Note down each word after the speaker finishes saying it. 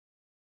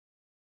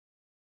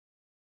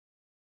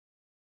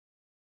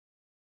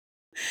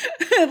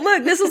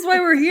Look, this is why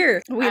we're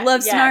here. We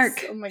love snark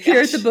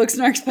here at the Book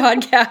Snarks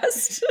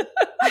podcast.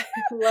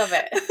 Love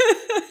it.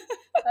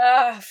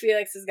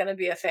 Felix is going to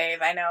be a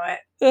fave. I know it.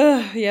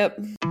 Yep.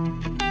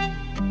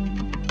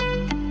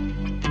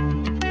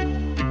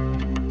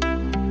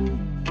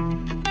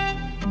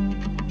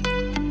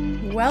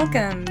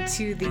 Welcome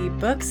to the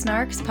Book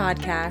Snarks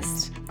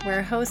podcast,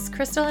 where hosts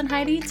Crystal and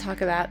Heidi talk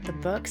about the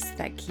books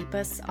that keep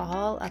us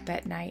all up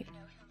at night.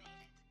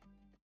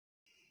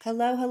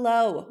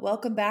 Hello.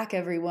 Welcome back,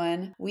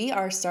 everyone. We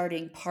are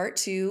starting part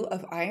 2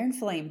 of Iron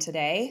Flame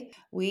today.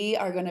 We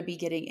are going to be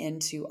getting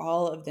into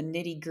all of the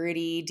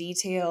nitty-gritty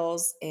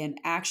details and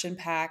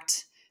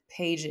action-packed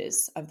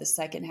pages of the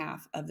second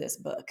half of this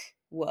book.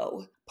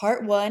 Whoa.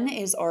 Part 1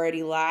 is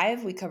already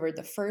live. We covered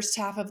the first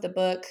half of the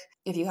book.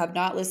 If you have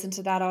not listened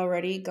to that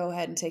already, go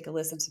ahead and take a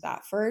listen to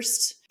that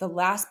first. The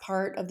last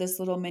part of this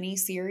little mini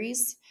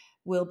series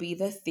will be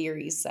the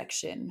theories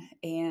section,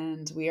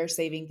 and we are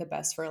saving the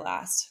best for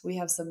last. We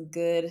have some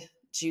good,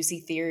 juicy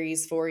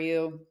theories for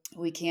you.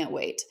 We can't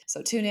wait.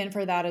 So tune in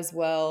for that as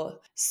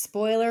well.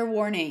 Spoiler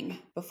warning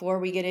before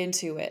we get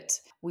into it.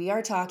 We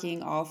are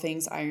talking all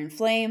things Iron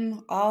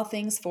Flame, all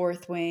things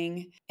Fourth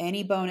Wing,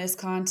 any bonus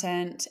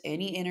content,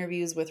 any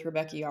interviews with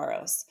Rebecca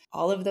Yarros.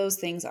 All of those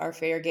things are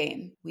fair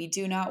game. We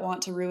do not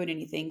want to ruin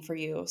anything for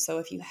you. So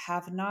if you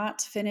have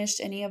not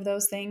finished any of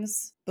those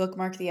things,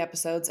 bookmark the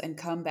episodes and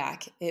come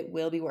back. It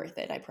will be worth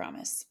it, I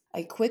promise.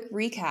 A quick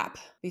recap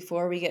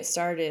before we get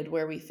started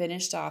where we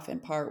finished off in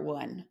part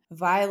 1.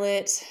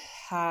 Violet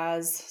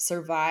has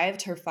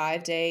survived her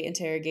 5-day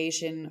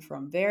interrogation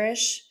from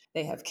Varys.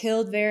 They have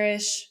killed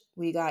Varys.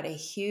 We got a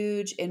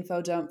huge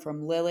info dump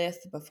from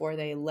Lilith before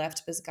they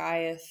left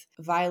Basgiath.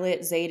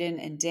 Violet,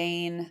 Xaden, and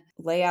Dane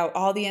lay out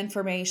all the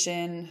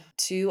information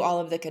to all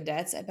of the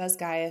cadets at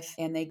Basgiath,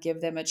 and they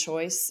give them a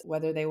choice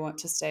whether they want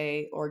to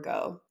stay or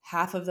go.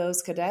 Half of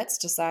those cadets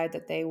decide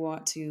that they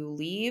want to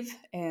leave,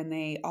 and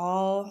they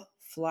all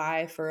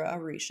fly for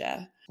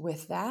Arisha.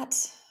 With that,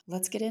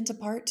 let's get into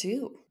part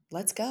 2.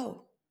 Let's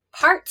go.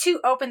 Part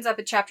 2 opens up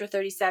at chapter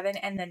 37,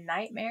 and the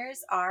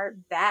nightmares are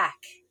back.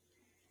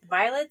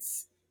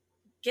 Violet's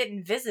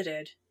getting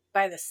visited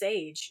by the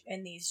sage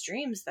in these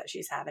dreams that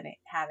she's having.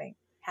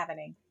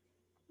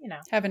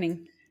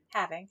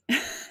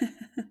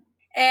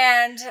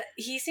 And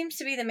he seems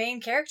to be the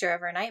main character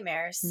of her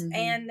nightmares. Mm-hmm.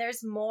 And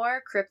there's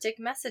more cryptic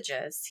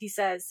messages. He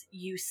says,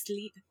 "You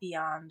sleep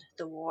beyond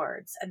the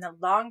wards, and the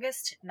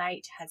longest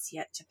night has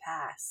yet to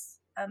pass."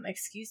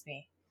 Excuse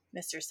me,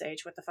 Mr.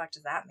 Sage, what the fuck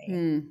does that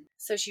mean?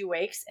 So she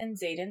wakes in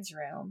Xaden's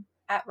room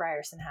at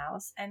Ryerson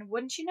House, and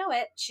wouldn't you know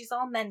it, she's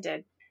all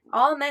mended.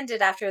 All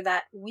mended after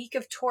that week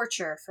of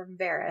torture from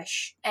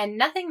Varys. And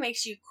nothing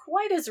makes you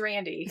quite as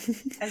randy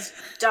as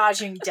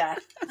dodging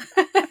death.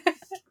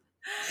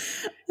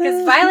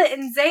 Because Violet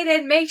and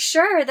Xaden make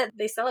sure that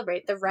they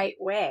celebrate the right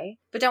way.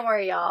 But don't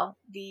worry, y'all.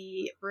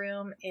 The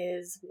room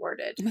is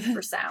warded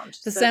for sound.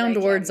 The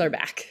sound wards are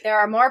back. There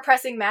are more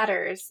pressing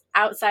matters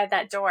outside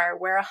that door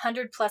where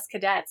 100+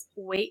 cadets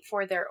wait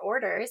for their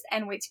orders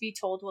and wait to be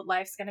told what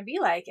life's going to be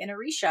like in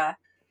Arisha.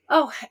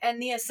 Oh, and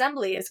the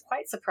assembly is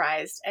quite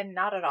surprised and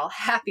not at all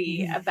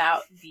happy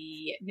about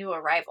the new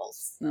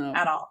arrivals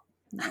at all.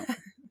 No.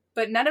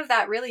 But none of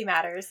that really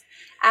matters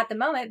at the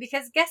moment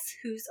because guess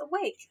who's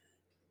awake?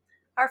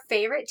 Our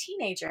favorite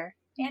teenager,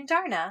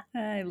 Andarna.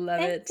 I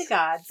love it. Thank the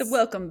gods.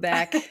 Welcome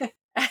back.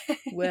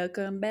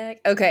 Welcome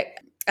back. Okay.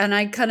 And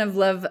I kind of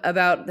love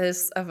about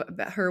this,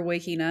 about her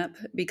waking up,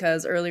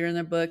 because earlier in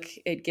the book,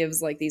 it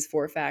gives like these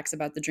 4 facts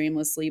about the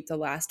dreamless sleep. The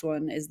last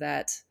one is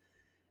that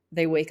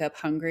they wake up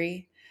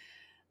hungry.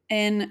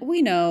 And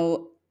we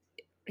know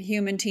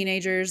human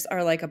teenagers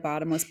are like a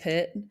bottomless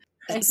pit.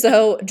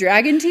 So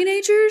dragon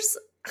teenagers,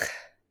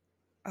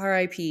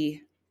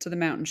 R.I.P. to the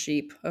mountain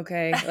sheep,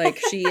 okay? Like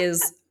she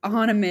is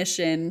on a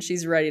mission.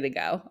 She's ready to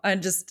go. I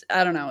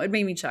don't know. It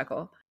made me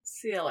chuckle.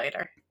 See you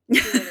later.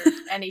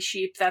 Any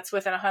sheep that's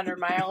within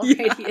 100-mile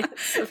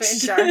radius of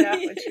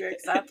Andarna, would you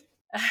accept?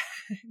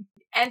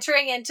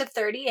 Entering into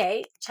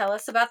 38, tell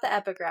us about the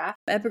epigraph.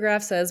 The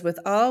epigraph says, "With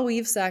all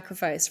we've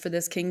sacrificed for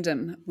this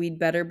kingdom, we'd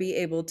better be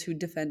able to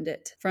defend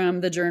it."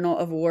 From the Journal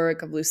of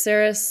Warwick of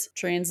Lucerys,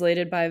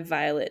 translated by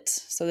Violet.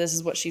 So this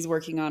is what she's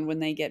working on when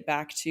they get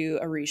back to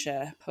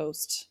Arisha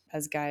post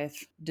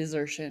Basgiath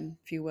desertion,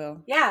 if you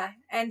will. Yeah,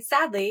 and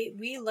sadly,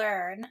 we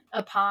learn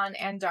upon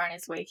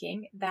Andarna's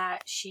waking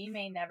that she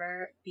may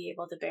never be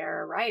able to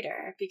bear a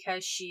rider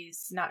because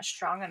she's not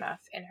strong enough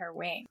in her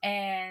wing.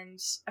 And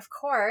of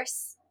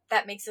course,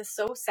 that makes us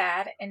so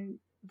sad, and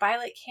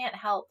Violet can't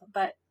help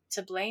but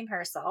to blame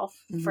herself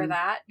for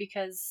that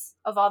because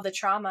of all the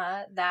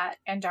trauma that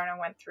Andarna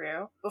went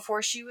through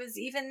before she was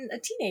even a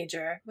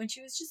teenager, when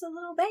she was just a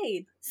little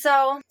babe.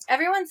 So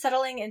everyone's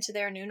settling into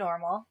their new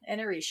normal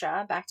in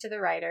Arisha. Back to the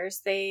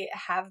writers. They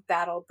have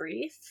battle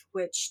brief,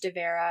 which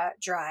Devera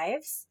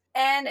drives,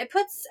 and it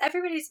puts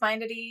everybody's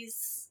mind at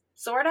ease,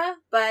 sorta,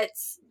 but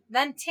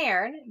then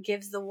Tairn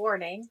gives the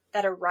warning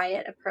that a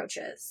riot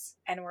approaches.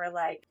 And we're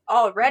like,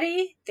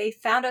 already? They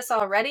found us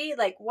already?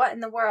 Like, what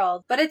in the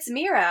world? But it's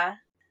Mira.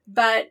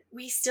 But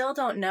we still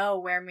don't know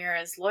where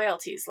Mira's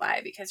loyalties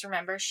lie because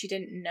remember, she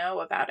didn't know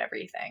about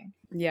everything.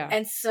 Yeah.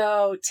 And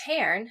so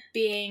Tairn,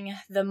 being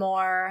the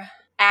more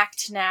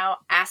act now,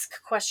 ask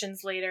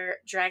questions later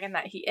dragon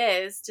that he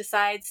is,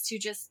 decides to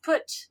just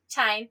put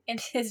Tyne in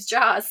his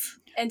jaws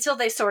until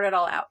they sort it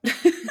all out.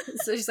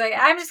 So she's like,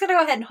 I'm just going to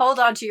go ahead and hold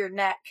on to your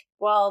neck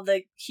while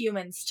the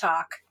humans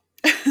talk.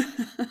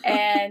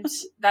 And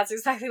that's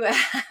exactly what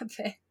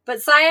happened.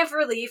 But sigh of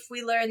relief,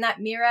 we learn that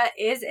Mira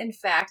is in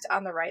fact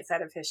on the right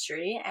side of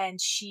history, and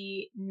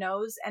she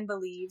knows and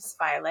believes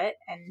Violet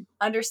and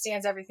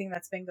understands everything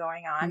that's been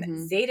going on.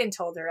 Mhm. Xaden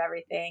told her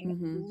everything.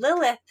 Mhm.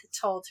 Lilith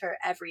told her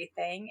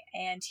everything,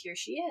 and here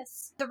she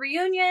is. The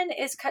reunion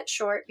is cut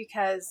short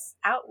because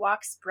out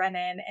walks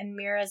Brennan, and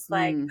Mira's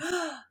like,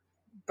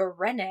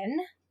 Brennan?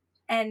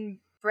 And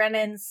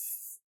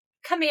Brennan's,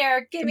 come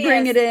here, give me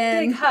Bring a it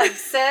in. big hug,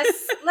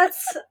 sis.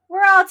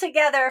 We're all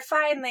together,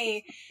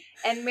 finally.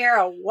 And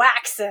Mira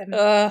whacks him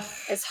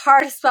as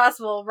hard as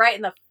possible, right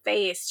in the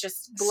face,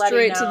 just bloody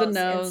straight nose, to the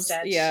nose.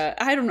 instant. Yeah,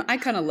 I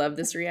kind of love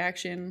this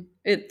reaction.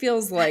 It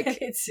feels like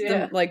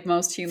like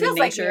most human feels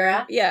nature. Like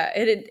Mira. Yeah,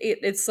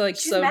 it's like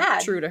She's so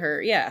mad. true to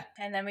her. Yeah.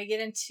 And then we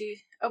get into.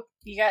 Oh,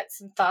 you got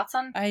some thoughts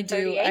on? I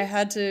do. 38? I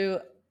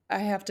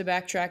have to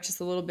backtrack just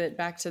a little bit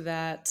back to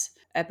that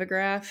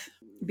epigraph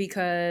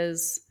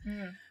because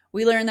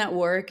we learn that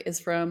Warwick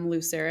is from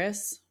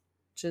Lucerys,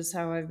 which is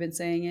how I've been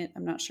saying it.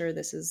 I'm not sure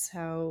this is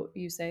how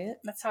you say it.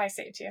 That's how I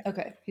say it too.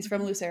 Okay. He's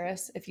from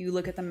Lucerys. If you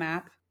look at the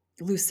map,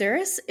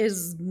 Lucerys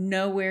is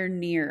nowhere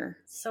near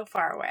so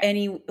far away.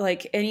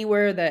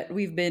 Anywhere that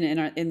we've been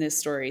in this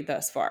story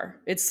thus far.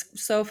 It's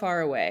so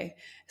far away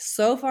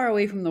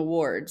from the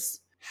wards.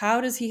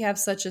 How does he have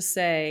such a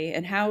say?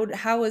 And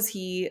how is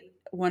he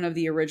one of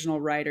the original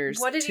writers?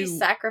 What did he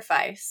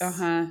sacrifice?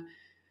 Yeah.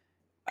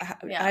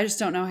 I just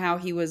don't know how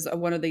he was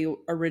one of the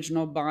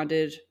original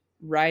bonded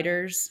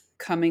writers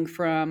coming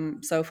from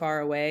so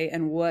far away,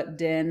 and what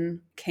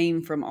den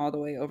came from all the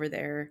way over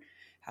there.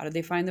 How did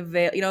they find the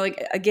veil?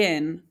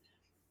 Again,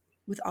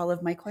 with all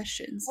of my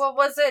questions. Well,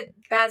 was it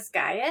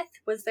Basgiath?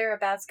 Was there a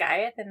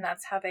Basgiath and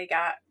that's how they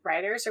got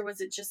writers? Or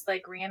was it just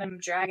like random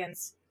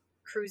dragons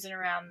cruising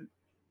around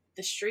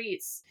the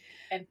streets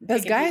and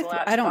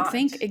Basgiath, I don't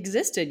think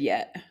existed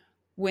yet.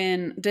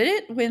 When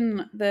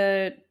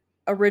the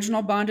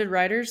original bonded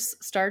writers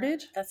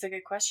started? That's a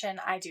good question.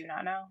 I do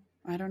not know.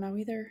 I don't know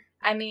either.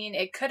 I mean,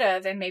 it could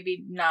have, and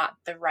maybe not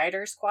the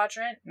writers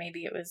quadrant.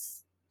 Maybe it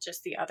was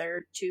just the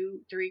other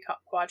 2-3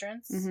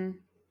 quadrants. Mm-hmm.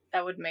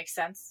 That would make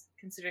sense,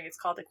 considering it's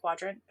called a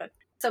quadrant. But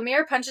so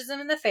Mira punches him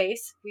in the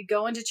face. We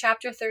go into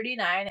chapter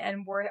 39,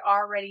 and we're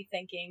already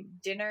thinking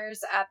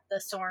dinners at the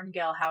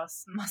Sorngill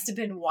house must have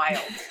been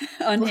wild.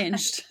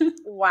 Unhinged.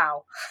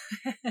 Wow.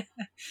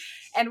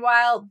 And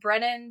while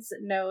Brennan's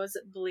nose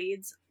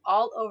bleeds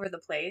all over the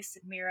place,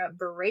 Mira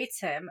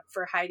berates him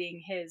for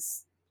hiding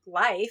his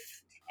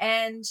life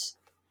and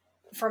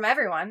from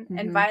everyone. Mm-hmm.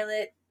 And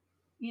Violet,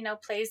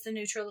 plays the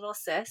neutral little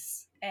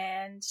sis,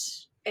 and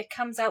it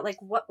comes out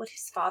like, what would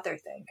his father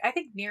think? I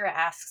think Mira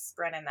asks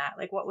Brennan that,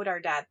 like, what would our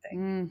dad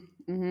think?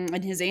 Mm-hmm.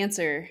 And his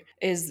answer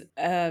is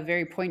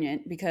very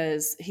poignant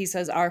because he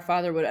says, our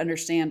father would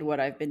understand what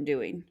I've been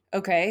doing.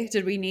 Okay,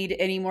 did we need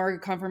any more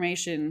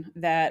confirmation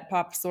that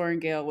Pop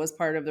Sorngill was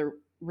part of the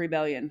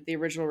rebellion, the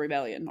original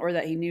rebellion, or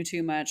that he knew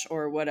too much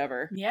or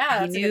whatever? Yeah,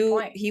 that's a good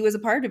point. He was a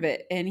part of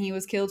it and he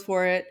was killed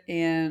for it,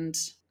 and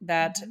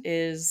that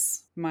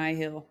is my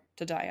hill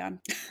to die on.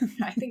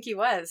 I think he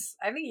was.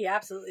 I think he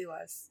absolutely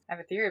was. I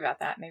have a theory about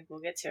that. Maybe we'll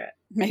get to it.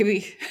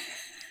 Maybe.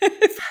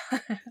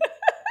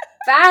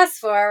 Fast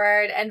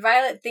forward, and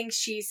Violet thinks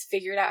she's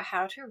figured out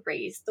how to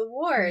raise the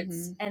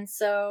wards. Mm-hmm. And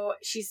so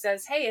she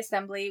says, hey,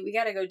 Assembly, we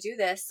gotta go do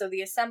this. So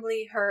the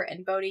Assembly, her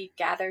and Bodhi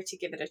gather to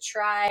give it a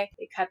try.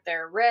 They cut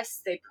their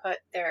wrists, they put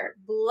their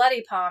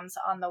bloody palms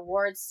on the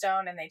ward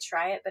stone, and they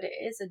try it, but it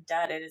is a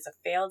dud. It is a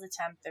failed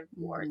attempt. The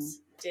wards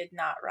did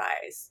not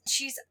rise.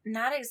 She's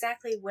not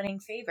exactly winning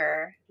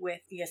favor with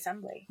the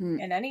Assembly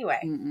in any way.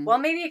 Mm-mm. Well,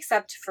 maybe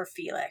except for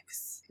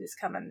Felix, who's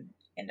coming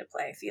into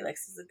play.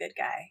 Felix is a good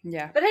guy.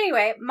 Yeah. But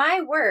anyway, my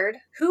word,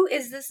 who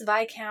is this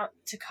Viscount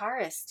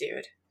Takaris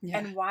dude? Yeah.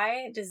 And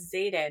why does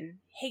Xaden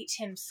hate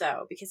him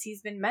so? Because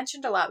he's been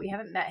mentioned a lot. We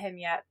haven't met him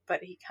yet,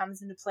 but he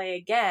comes into play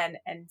again,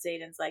 and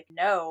Xaden's like,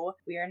 no,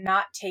 we are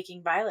not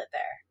taking Violet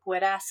there.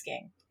 Quit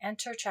asking.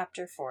 Enter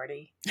chapter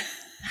 40.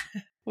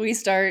 We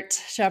start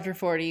chapter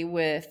 40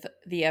 with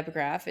the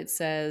epigraph. It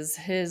says,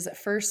 his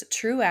first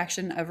true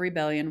action of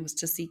rebellion was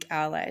to seek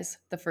allies,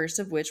 the first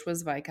of which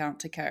was Viscount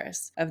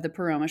Takaris of the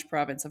Paromish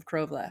province of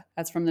Krovla.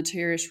 That's from the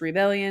Tirish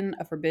Rebellion,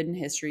 A Forbidden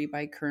History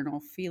by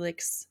Colonel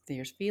Felix.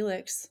 There's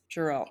Felix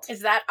Geralt.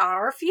 Is that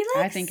our Felix?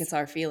 I think it's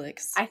our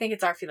Felix. I think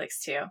it's our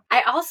Felix too.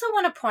 I also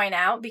want to point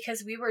out,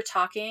 because we were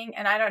talking,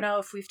 and I don't know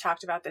if we've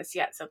talked about this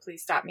yet, so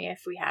please stop me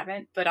if we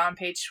haven't, but on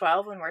page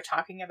 12, when we're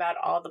talking about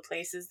all the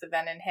places the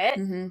venom hit,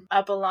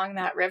 up along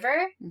that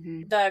river,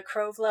 the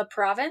Krovla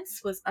province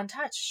was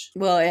untouched.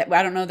 Well,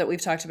 I don't know that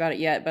we've talked about it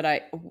yet,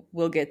 but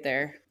we'll get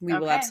there. We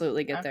will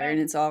absolutely get there. And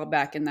it's all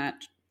back in that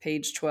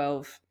page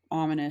 12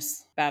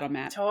 ominous battle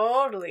map.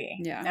 Totally.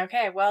 Yeah.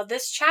 Okay, well,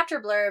 this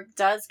chapter blurb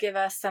does give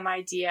us some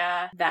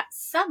idea that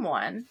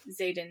someone,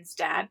 Xaden's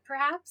dad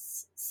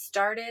perhaps,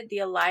 started the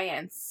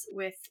alliance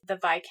with the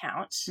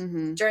Viscount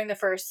during the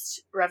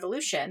first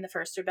revolution, the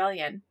first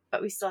rebellion.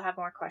 But we still have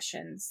more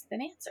questions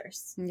than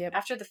answers. Yep.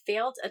 After the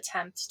failed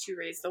attempt to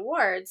raise the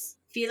wards,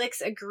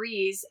 Felix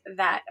agrees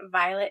that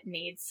Violet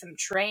needs some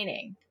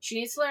training. She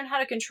needs to learn how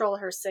to control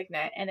her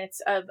signet, and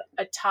it's a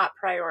top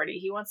priority.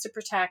 He wants to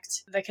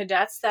protect the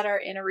cadets that are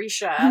in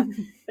Orisha,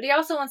 but he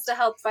also wants to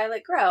help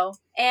Violet grow.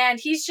 And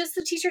he's just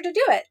the teacher to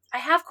do it. I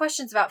have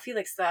questions about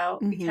Felix, though,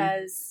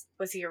 because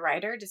was he a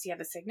writer? Does he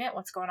have a signet?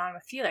 What's going on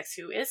with Felix?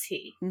 Who is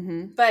he?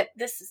 But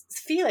this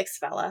Felix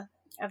fella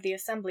of the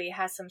assembly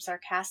has some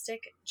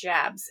sarcastic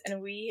jabs,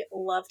 and we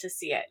love to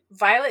see it.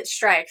 Violet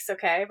strikes,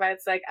 okay?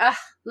 Violet's like,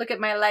 look at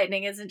my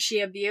lightning, isn't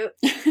she a beaut?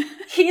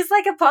 He's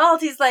like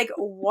appalled. He's like,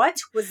 what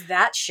was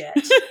that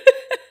shit?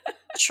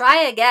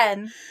 Try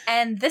again,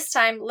 and this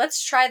time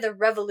let's try the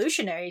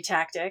revolutionary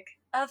tactic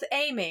of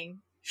aiming.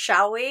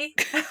 Shall we?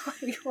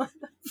 Like, what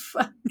the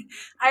fuck?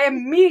 I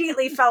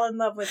immediately fell in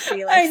love with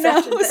Felix. I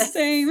know,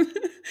 same.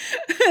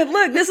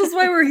 Look, this is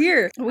why we're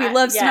here. We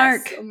love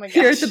Snark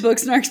here at the Book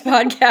Snarks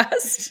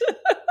podcast.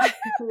 I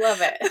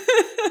love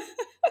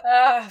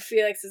it.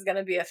 Felix is going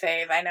to be a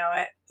fave. I know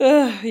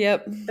it.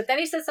 Yep. But then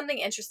he says something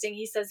interesting.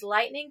 He says,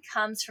 lightning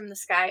comes from the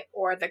sky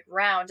or the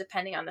ground,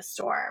 depending on the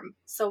storm.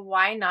 So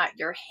why not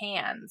your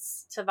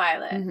hands? To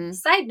Violet.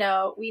 Side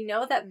note, we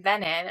know that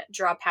venin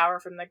draw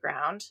power from the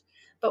ground.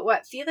 But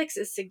what Felix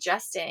is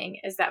suggesting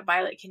is that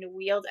Violet can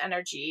wield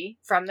energy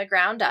from the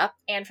ground up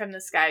and from the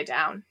sky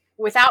down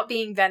without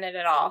being venin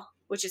at all,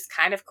 which is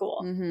kind of cool.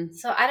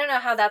 So I don't know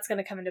how that's going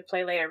to come into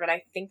play later, but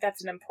I think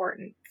that's an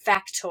important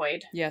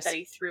factoid that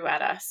he threw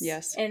at us.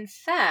 Yes. In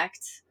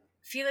fact,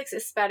 Felix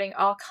is spouting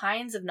all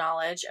kinds of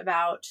knowledge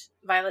about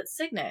Violet's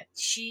signet.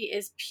 She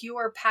is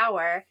pure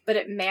power, but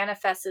it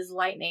manifests as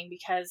lightning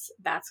because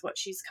that's what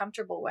she's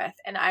comfortable with.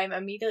 And I'm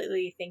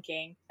immediately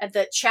thinking at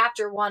the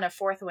chapter 1 of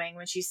Fourth Wing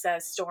when she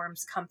says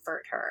storms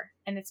comfort her.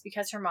 And it's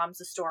because her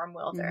mom's a storm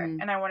wielder.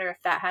 And I wonder if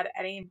that had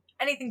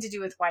anything to do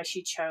with why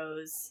she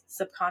chose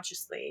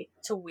subconsciously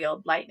to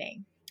wield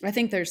lightning. I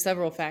think there's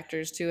several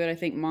factors to it. I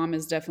think mom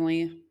is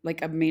definitely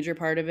like a major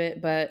part of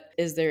it, but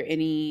is there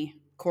any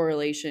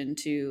correlation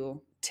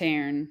to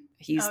Tarn,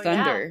 he's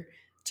thunder,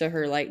 to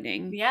her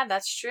lightning? Yeah,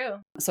 that's true.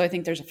 So I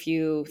think there's a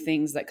few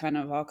things that kind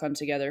of all come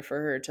together for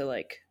her to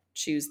like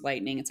choose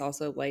lightning. It's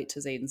also light to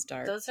Xaden's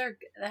dark. Those are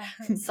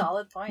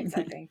solid points,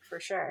 I think, for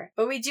sure.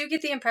 But we do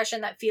get the impression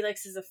that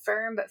Felix is a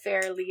firm but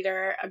fair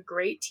leader, a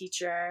great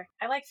teacher.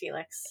 I like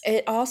Felix.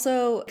 It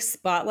also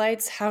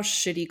spotlights how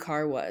shitty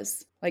Carr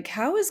was. Like,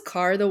 how is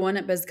Carr the one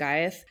at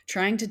Basgiath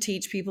trying to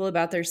teach people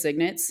about their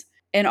signets?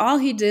 And all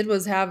he did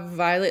was have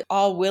Violet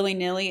all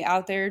willy-nilly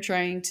out there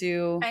trying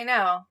to... I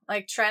know.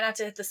 Like, try not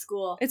to hit the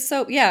school. It's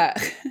so... Yeah.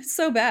 It's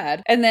so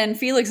bad. And then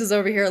Felix is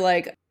over here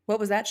like,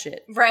 what was that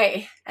shit?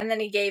 Right. And then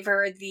he gave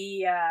her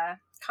the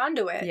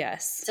conduit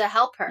to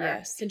help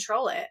her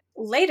control it.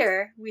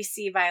 Later, we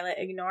see Violet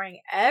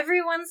ignoring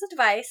everyone's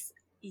advice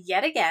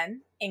yet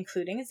again,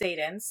 including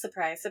Xaden's.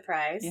 Surprise,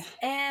 surprise. Yeah.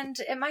 And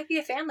it might be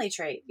a family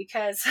trait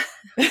because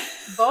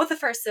both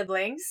of her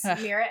siblings,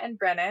 Mira and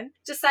Brennan,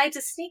 decide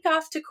to sneak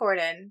off to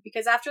Corden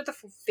because after the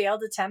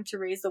failed attempt to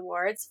raise the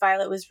wards,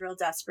 Violet was real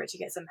desperate to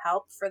get some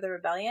help for the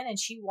rebellion, and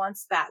she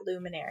wants that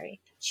luminary.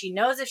 She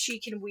knows if she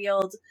can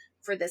wield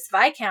for this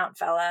Viscount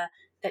fella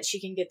that she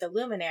can get the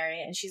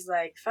luminary, and she's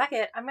like, fuck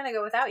it, I'm gonna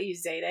go without you,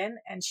 Xaden.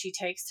 And she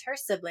takes her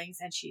siblings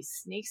and she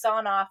sneaks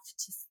on off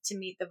to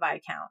meet the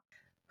Viscount.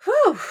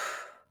 Whew.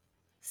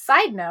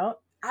 Side note,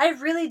 I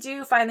really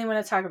do finally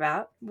want to talk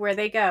about where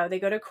they go. They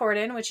go to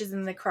Corden, which is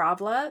in the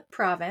Kravla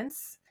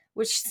province,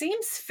 which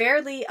seems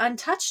fairly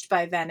untouched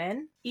by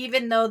venin,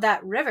 even though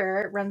that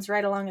river runs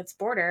right along its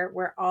border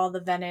where all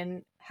the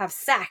venin have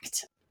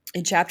sacked.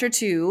 In chapter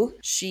 2,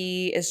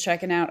 she is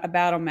checking out a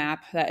battle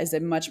map that is a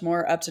much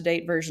more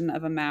up-to-date version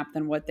of a map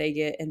than what they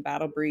get in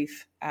Battle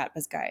Brief at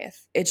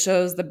Basgiath. It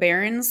shows the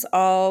barons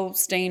all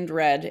stained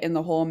red in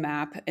the whole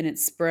map, and it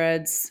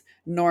spreads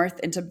north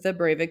into the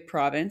Breivik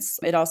province.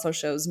 It also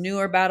shows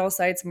newer battle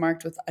sites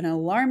marked with an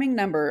alarming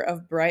number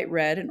of bright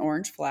red and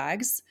orange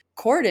flags.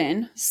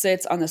 Corden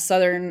sits on the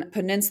southern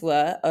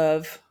peninsula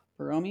of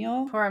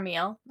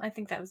Poromiel. I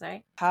think that was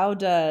right. How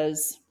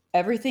does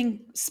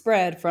everything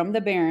spread from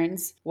the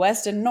barons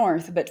west and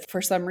north, but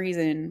for some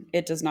reason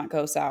it does not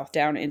go south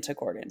down into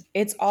Corden?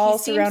 It's all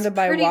surrounded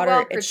by water.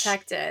 Well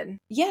protected.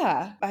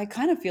 Yeah, I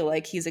kind of feel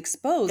like he's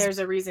exposed. There's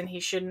a reason he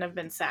shouldn't have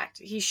been sacked.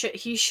 He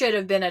should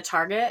have been a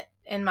target,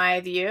 in my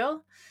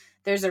view.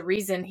 There's a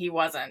reason he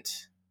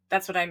wasn't.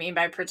 That's what I mean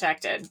by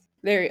protected.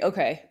 There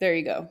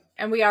you go.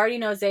 And we already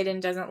know Xaden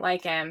doesn't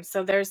like him,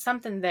 so there's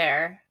something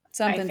there.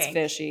 Something's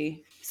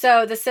fishy.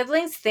 So the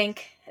siblings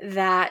think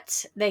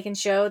that they can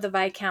show the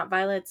Viscount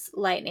Violet's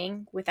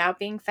lightning without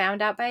being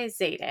found out by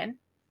Xaden.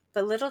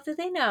 But little do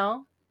they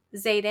know,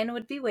 Xaden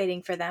would be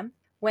waiting for them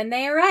when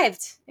they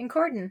arrived in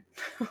Corden.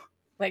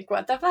 Like,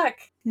 what the fuck?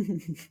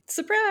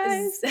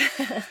 Surprise!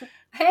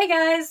 I hey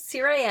guys,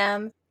 here I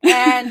am.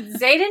 And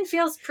Xaden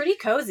feels pretty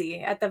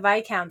cozy at the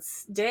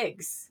Viscount's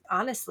digs,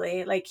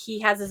 honestly. Like, he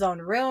has his own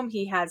room,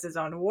 he has his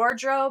own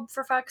wardrobe,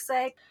 for fuck's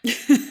sake.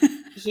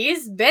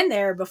 He's been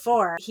there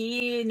before.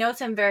 He knows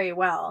him very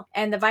well.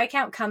 And the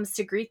Viscount comes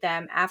to greet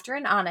them after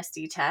an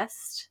honesty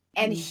test.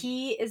 And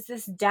he is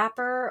this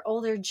dapper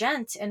older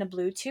gent in a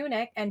blue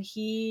tunic. And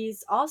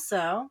he's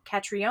also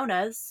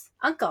Catriona's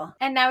uncle.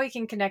 And now we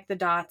can connect the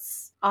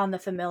dots on the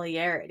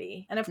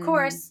familiarity. And of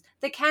course,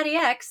 the Caddy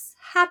X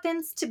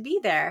happens to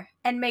be there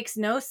and makes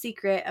no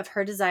secret of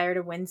her desire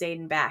to win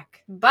Xaden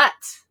back. But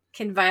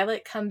can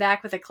Violet come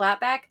back with a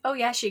clapback? Oh,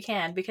 yeah, she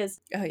can.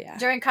 Because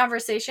during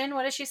conversation,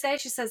 what does she say?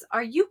 She says,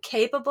 are you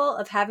capable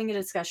of having a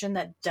discussion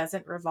that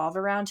doesn't revolve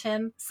around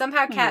him?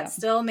 Somehow Kat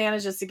still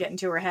manages to get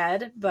into her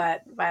head,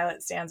 but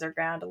Violet stands her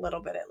ground a little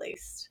bit at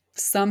least.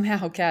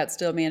 Somehow Kat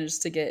still manages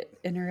to get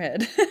in her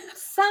head.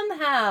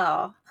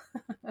 Somehow.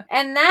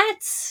 And that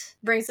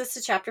brings us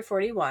to chapter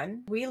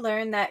 41. We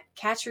learn that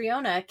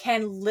Catriona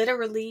can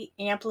literally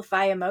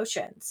amplify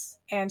emotions,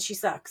 and she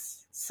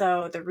sucks.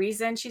 So the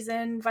reason she's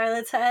in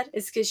Violet's head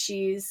is because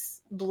she's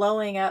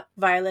blowing up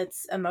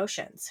Violet's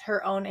emotions,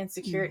 her own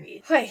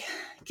insecurity.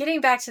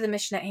 Getting back to the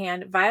mission at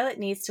hand, Violet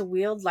needs to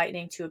wield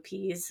lightning to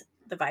appease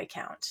the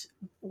Viscount.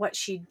 What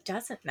she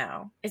doesn't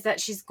know is that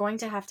she's going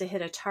to have to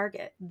hit a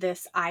target.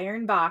 This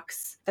iron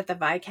box that the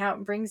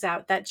Viscount brings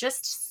out that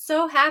just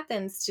so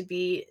happens to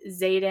be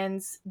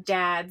Xaden's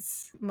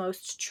dad's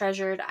most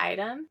treasured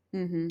item.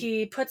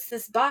 He puts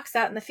this box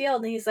out in the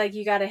field and he's like,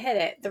 you gotta hit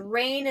it. The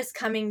rain is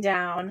coming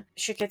down.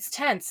 Shit gets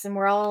tense and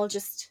we're all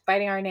just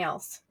biting our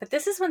nails. But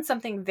this is when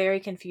something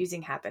very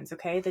confusing happens,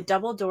 okay? The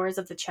double doors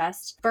of the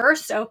chest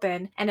burst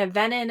open and a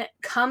Venin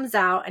comes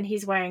out and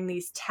he's wearing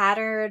these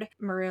tattered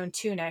maroon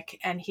tunic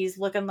and he's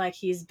looking like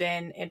he's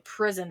been in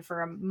prison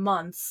for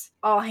months.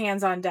 All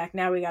hands on deck.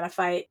 Now we gotta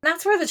fight. And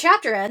that's where the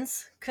chapter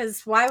ends,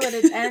 because why would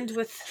it end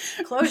with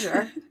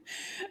closure?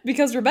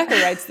 Because Rebecca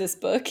writes this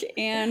book,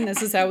 and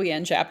this is how we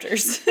end chapters.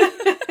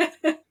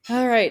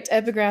 All right,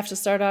 epigraph to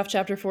start off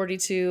chapter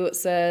 42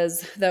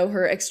 says, though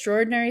her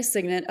extraordinary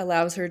signet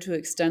allows her to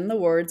extend the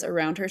wards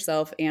around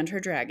herself and her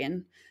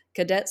dragon,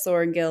 Cadet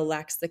Sorrengail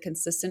lacks the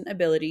consistent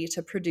ability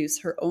to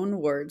produce her own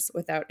wards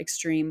without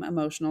extreme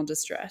emotional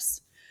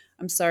distress.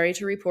 I'm sorry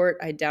to report,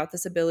 I doubt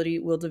this ability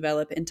will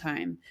develop in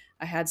time.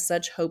 I had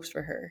such hopes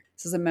for her.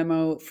 This is a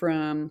memo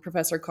from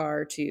Professor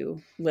Carr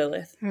to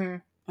Lilith.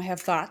 I have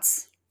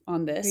thoughts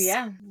on this.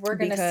 Yeah, we're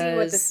going to see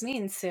what this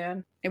means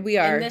soon. And we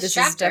are. This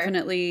is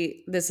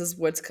definitely, this is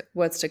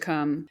what's to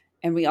come.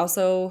 And we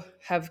also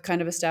have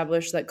kind of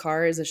established that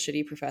Carr is a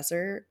shitty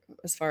professor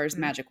as far as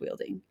magic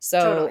wielding.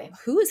 So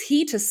who is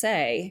he to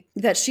say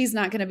that she's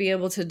not going to be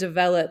able to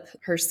develop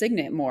her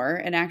signet more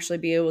and actually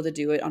be able to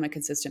do it on a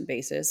consistent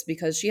basis,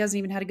 because she hasn't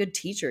even had a good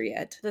teacher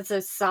yet. That's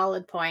a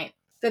solid point.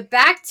 But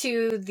back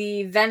to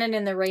the Venin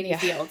in the rainy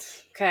field.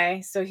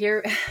 Okay, so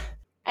here...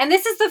 And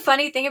this is the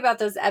funny thing about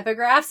those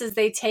epigraphs is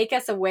they take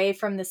us away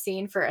from the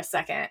scene for a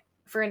second.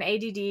 For an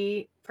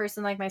ADD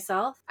person like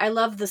myself, I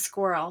love the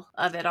squirrel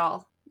of it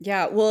all.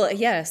 Yeah, well,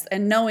 yes.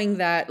 And knowing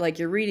that, like,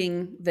 you're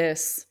reading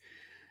this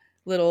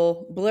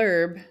little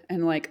blurb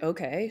and like,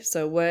 okay,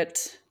 so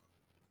what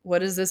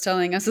is this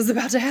telling us is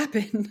about to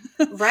happen?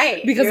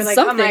 Right. Because it's like,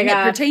 something,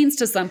 it pertains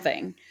to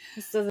something.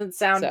 This doesn't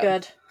sound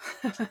good.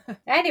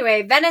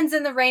 Anyway, Venin's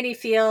in the rainy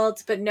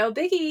field, but no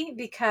biggie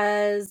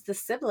because the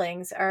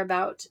siblings are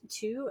about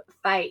to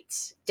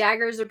fight.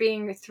 Daggers are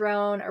being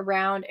thrown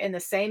around in the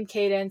same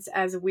cadence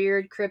as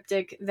weird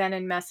cryptic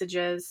Venin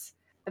messages.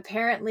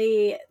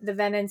 Apparently, the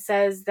Venin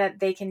says that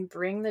they can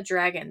bring the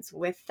dragons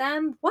with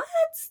them. What?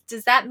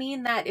 Does that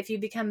mean that if you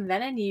become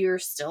Venin, you're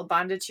still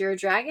bonded to your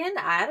dragon?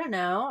 I don't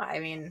know. I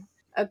mean,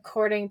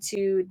 according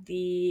to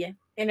the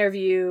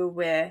interview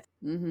with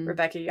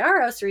Rebecca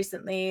Yarros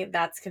recently,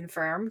 that's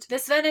confirmed.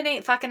 This Venin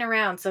ain't fucking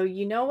around, so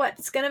you know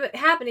what's gonna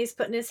happen. He's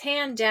putting his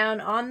hand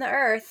down on the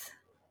earth,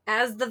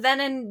 as the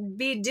Venin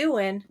be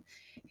doing.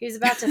 He's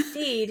about to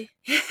feed.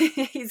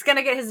 He's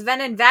gonna get his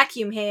Venin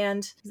vacuum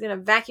hand. He's gonna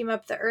vacuum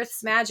up the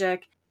earth's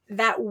magic.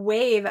 That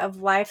wave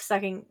of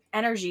life-sucking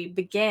energy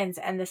begins,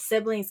 and the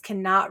siblings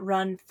cannot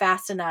run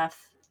fast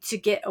enough to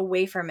get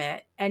away from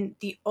it. And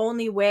the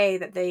only way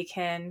that they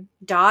can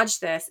dodge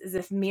this is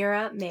if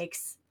Mira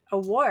makes a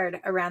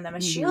ward around them,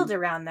 a shield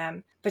around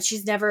them. But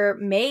she's never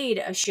made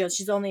a shield.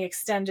 She's only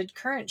extended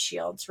current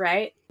shields,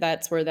 right?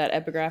 That's where that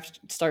epigraph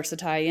starts to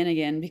tie in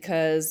again,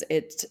 because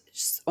it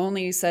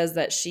only says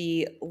that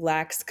she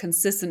lacks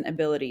consistent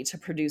ability to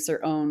produce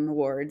her own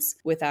wards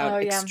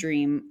without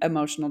extreme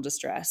emotional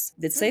distress.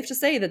 It's safe to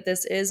say that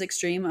this is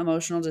extreme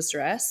emotional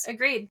distress.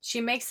 Agreed.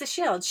 She makes a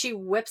shield. She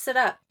whips it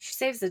up. She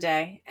saves the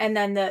day. And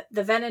then the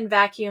Venin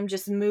vacuum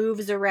just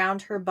moves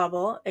around her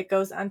bubble. It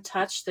goes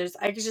untouched.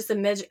 I could just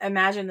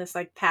imagine this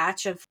like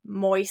patch of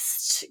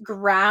moist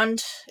ground.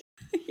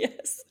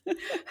 Yes.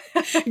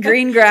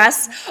 Green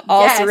grass,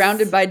 all Yes.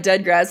 surrounded by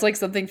dead grass, like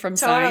something from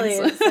Totally.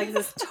 Signs. It's like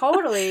this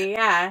totally,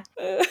 yeah.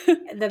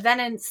 The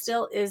Venom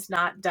still is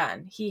not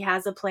done. He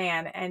has a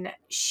plan, and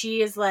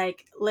she is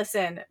like,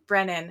 listen,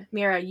 Brennan,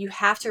 Mira, you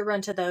have to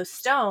run to those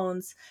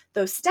stones,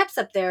 those steps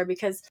up there,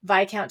 because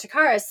Viscount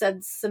Takara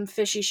said some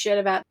fishy shit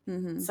about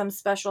some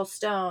special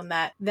stone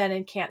that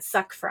Venom can't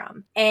suck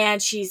from.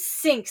 And she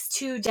sinks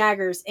 2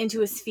 daggers into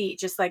his feet,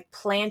 just like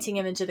planting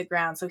him into the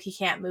ground so he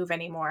can't move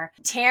anymore.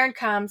 Taryn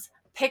comes,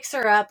 picks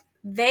her up,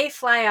 they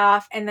fly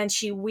off, and then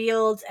she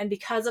wields, and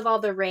because of all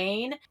the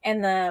rain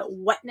and the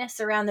wetness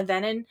around the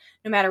Venom,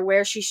 no matter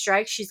where she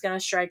strikes, she's going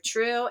to strike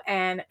true,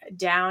 and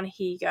down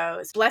he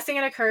goes. Blessing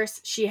and a curse,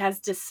 she has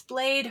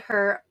displayed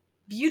her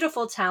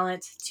beautiful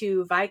talent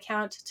to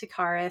Viscount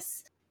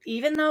Takaris.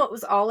 Even though it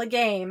was all a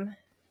game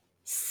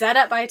set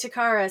up by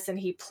Takaris, and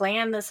he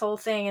planned this whole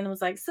thing and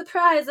was like,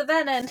 surprise, a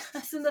Venom,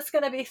 isn't this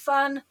going to be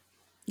fun?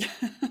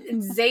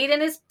 And Xaden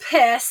is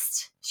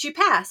pissed. She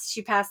passed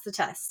the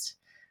test.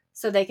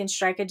 So they can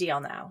strike a deal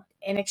now.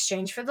 In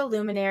exchange for the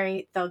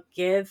Luminary, they'll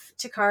give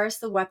Takaris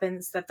the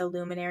weapons that the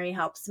Luminary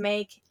helps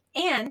make,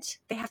 and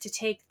they have to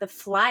take the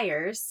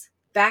Flyers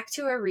back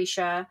to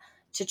Arisha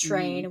to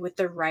train with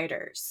the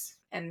Riders.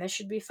 And this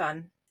should be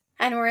fun.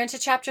 And we're into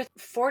chapter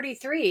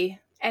 43,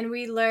 and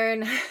we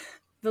learn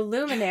the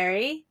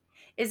Luminary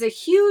is a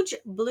huge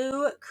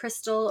blue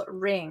crystal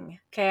ring.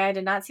 Okay, I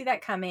did not see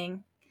that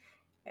coming.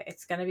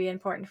 It's going to be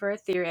important for a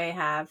theory I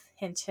have.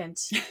 Hint,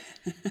 hint.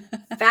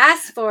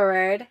 Fast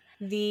forward,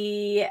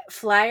 the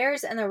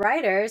Flyers and the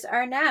Riders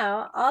are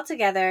now all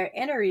together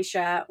in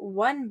Arisha,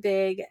 one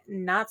big,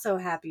 not so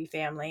happy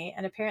family.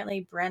 And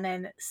apparently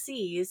Brennan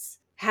sees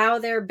how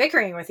they're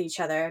bickering with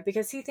each other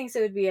because he thinks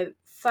it would be a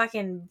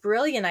fucking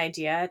brilliant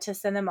idea to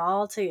send them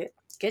all to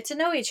get to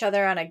know each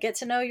other on a get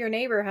to know your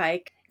neighbor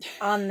hike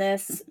on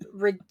this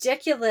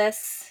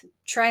ridiculous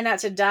try not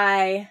to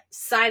die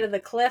side of the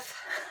cliff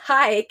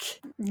hike.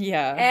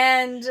 Yeah.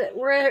 And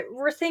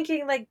we're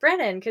thinking like,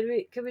 Brennan, could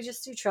we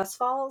just do trust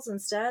falls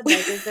instead?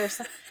 Like,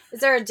 is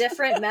there a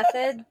different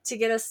method to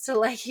get us to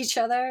like each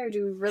other? Or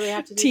do we really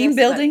have to do team this?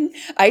 building,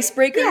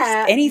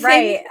 icebreakers,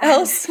 anything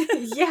else?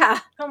 Yeah.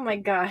 Oh my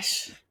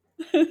gosh.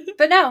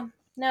 But no,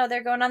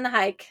 they're going on the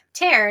hike.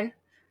 Taryn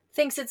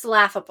thinks it's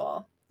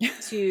laughable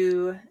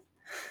to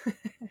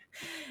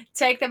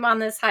take them on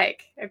this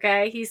hike.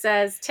 Okay, he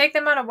says, take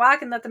them on a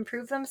walk and let them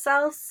prove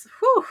themselves.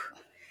 Whew.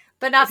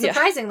 But not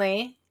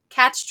surprisingly,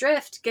 Catch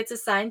Drift gets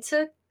assigned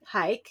to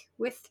hike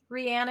with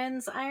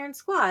Rhiannon's Iron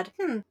Squad.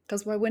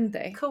 Because why wouldn't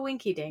they?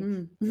 Coinky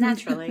dink.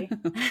 Naturally.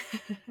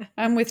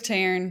 I'm with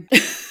Taryn.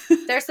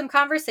 There's some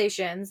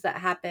conversations that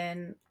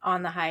happen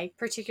on the hike,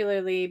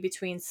 particularly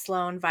between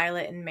Sloane,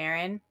 Violet, and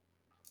Marin.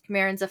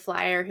 Marin's a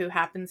flyer who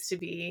happens to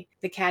be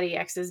the Caddy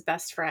X's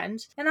best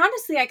friend. And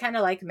honestly, I kind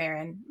of like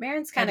Marin.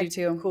 Marin's kind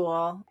of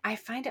cool. I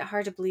find it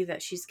hard to believe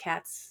that she's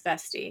Kat's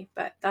bestie,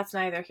 but that's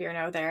neither here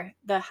nor there.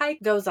 The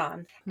hike goes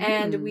on,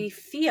 and we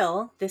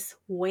feel this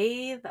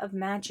wave of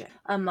magic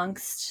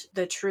amongst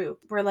the troop.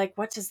 We're like,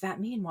 what does that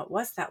mean? What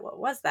was that? What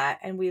was that?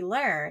 And we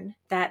learn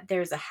that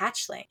there's a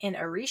hatchling in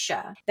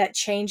Arisha that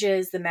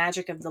changes the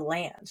magic of the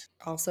land.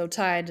 Also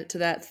tied to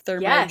that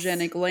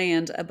thermogenic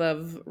land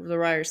above the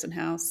Ryerson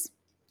house.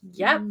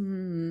 Yep.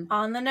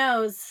 On the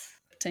nose.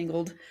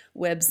 Tangled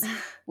webs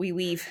we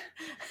weave.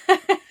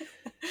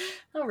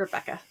 Oh,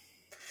 Rebecca.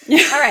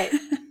 All right.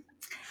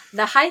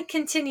 The hike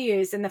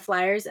continues, and the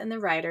Flyers and the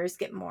Riders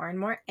get more and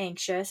more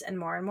anxious and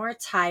more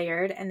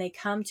tired, and they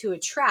come to a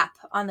trap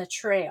on the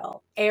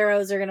trail.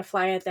 Arrows are going to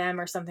fly at them,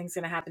 or something's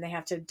going to happen. They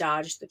have to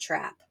dodge the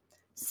trap.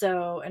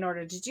 So in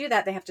order to do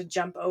that, they have to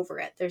jump over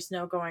it. There's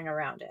no going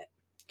around it.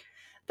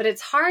 But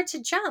it's hard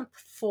to jump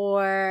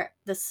for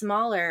the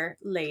smaller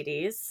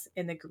ladies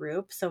in the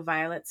group. So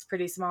Violet's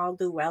pretty small.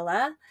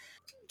 Luella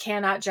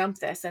cannot jump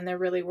this, and they're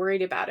really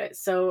worried about it.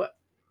 So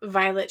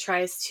Violet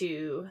tries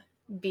to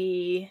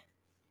be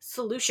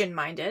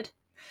solution-minded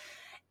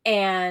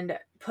and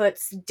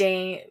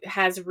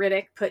has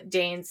Riddick put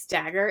Dane's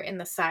dagger in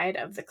the side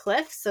of the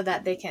cliff so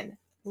that they can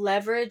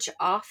leverage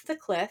off the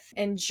cliff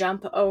and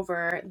jump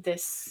over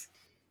this.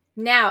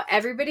 Now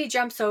everybody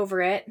jumps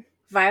over it.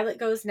 Violet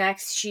goes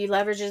next. She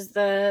leverages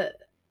the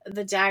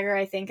dagger,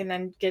 I think, and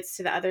then gets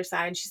to the other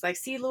side. She's like,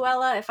 see,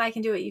 Luella, if I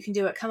can do it, you can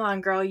do it. Come on,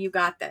 girl, you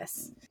got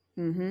this.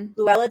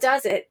 Luella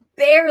does it.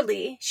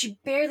 Barely. She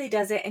barely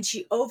does it, and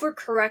she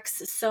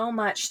overcorrects so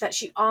much that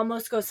she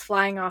almost goes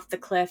flying off the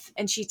cliff,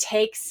 and she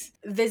takes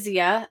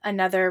Vizia,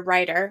 another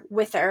rider,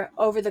 with her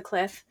over the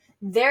cliff.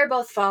 They're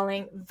both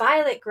falling.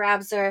 Violet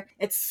grabs her.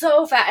 It's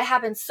so fast. It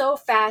happens so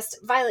fast.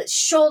 Violet's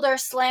shoulder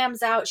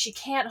slams out. She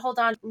can't hold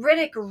on.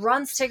 Riddick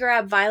runs to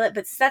grab Violet,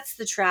 but sets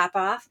the trap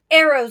off.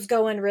 Arrows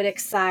go in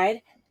Riddick's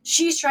side.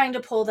 She's trying to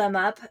pull them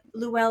up.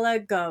 Luella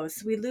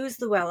goes. We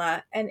lose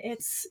Luella, and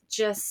it's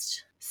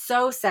just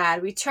so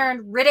sad. We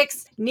turn.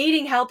 Riddick's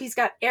needing help. He's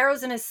got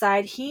arrows in his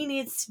side. He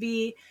needs to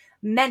be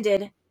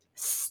mended.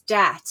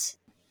 Stat.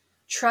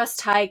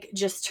 Trust hike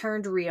just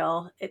turned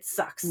real. It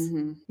sucks.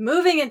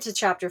 Moving into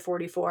chapter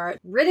 44,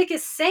 Riddick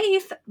is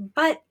safe,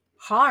 but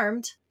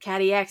harmed.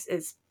 Caddy X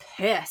is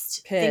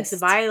pissed. Thinks Pissed.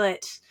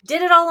 Violet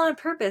did it all on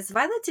purpose.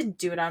 Violet didn't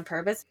do it on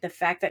purpose. The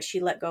fact that she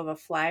let go of a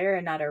flyer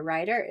and not a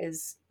rider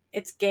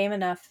it's game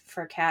enough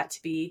for Cat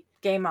to be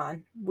game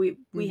on. We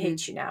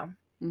hate you now.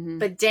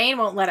 But Dane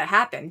won't let it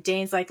happen.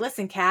 Dane's like,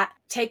 listen, Cat,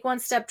 take one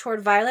step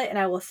toward Violet and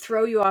I will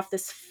throw you off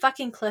this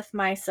fucking cliff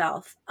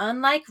myself.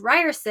 Unlike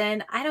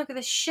Ryerson, I don't give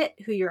a shit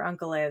who your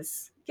uncle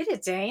is. Get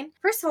it, Dane?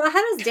 First of all,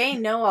 how does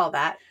Dane know all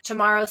that?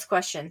 Tomorrow's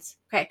questions.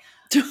 Okay.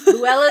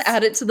 Luella's...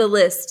 Add it to the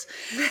list.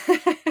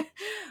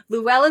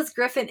 Luella's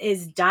griffin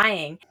is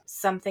dying.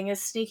 Something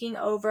is sneaking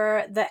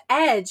over the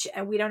edge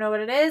and we don't know what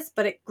it is,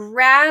 but it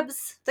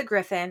grabs the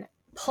griffin,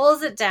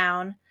 pulls it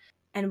down,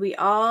 and we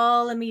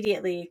all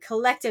immediately,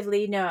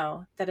 collectively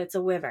know that it's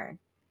a wyvern.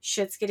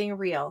 Shit's getting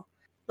real.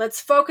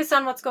 Let's focus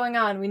on what's going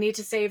on. We need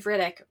to save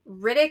Riddick.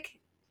 Riddick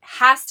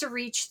has to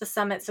reach the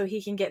summit so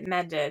he can get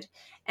mended,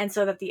 and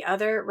so that the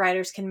other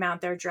riders can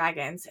mount their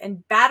dragons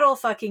and battle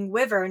fucking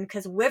Wyvern,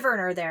 because Wyvern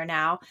are there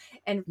now,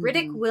 and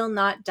Riddick will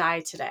not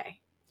die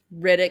today.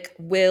 Riddick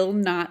will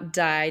not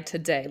die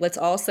today. Let's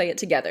all say it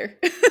together.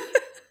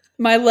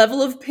 My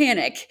level of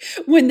panic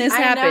when this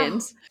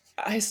happened...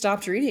 I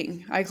stopped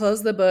reading. I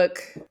closed the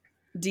book,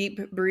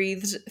 deep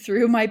breathed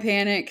through my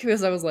panic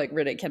because I was like,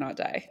 Riddick cannot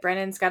die.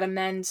 Brennan's got to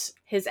mend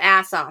his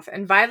ass off.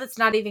 And Violet's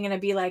not even going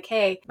to be like,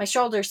 hey, my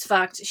shoulder's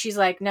fucked. She's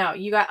like, no,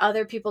 you got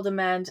other people to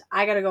mend.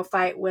 I got to go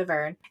fight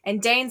Wyvern.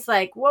 And Dane's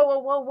like,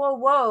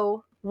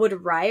 whoa.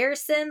 Would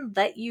Ryerson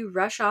let you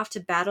rush off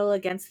to battle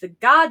against the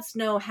gods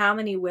know how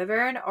many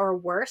Wyvern, or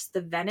worse,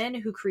 the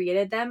Venin who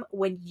created them,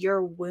 when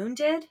you're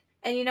wounded?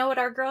 And you know what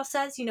our girl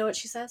says? You know what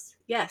she says?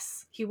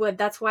 Yes, he would.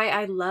 That's why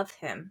I love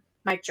him.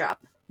 Mic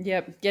drop.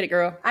 Yep. Get it,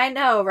 girl. I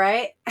know,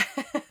 right?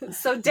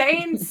 So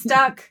Dane's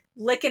stuck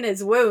licking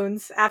his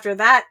wounds after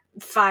that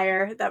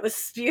fire that was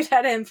spewed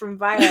at him from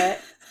Violet.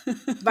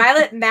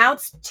 Violet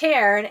mounts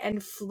Tairn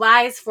and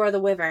flies for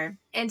the Wyvern.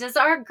 And does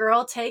our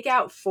girl take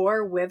out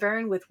 4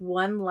 Wyvern with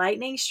 1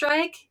 lightning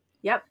strike?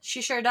 Yep,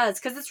 she sure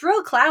does. Because it's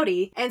real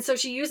cloudy. And so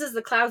she uses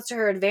the clouds to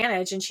her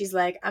advantage. And she's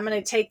like, I'm going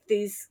to take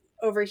these...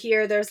 Over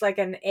here, there's like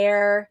an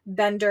air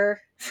bender.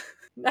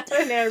 Not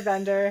an air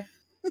bender.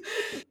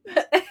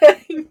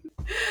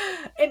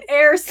 An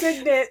air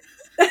signet.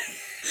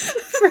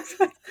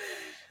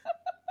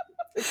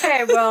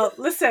 Okay, well,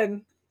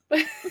 listen.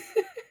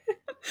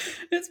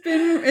 It's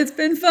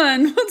been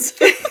fun. Let's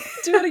do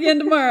it again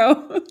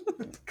tomorrow.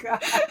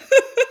 God.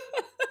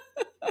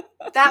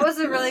 That was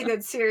a really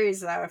good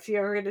series, though, if you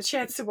ever get a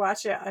chance to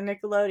watch it on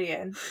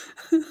Nickelodeon.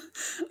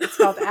 It's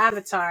called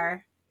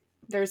Avatar.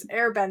 There's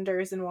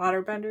airbenders and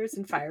waterbenders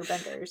and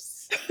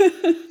firebenders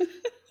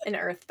and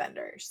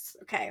earthbenders.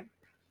 Okay.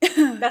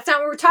 That's not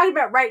what we're talking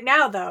about right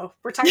now, though.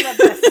 We're talking about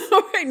this.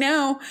 Right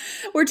now,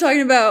 we're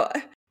talking about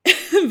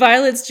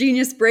Violet's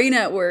genius brain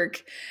at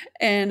work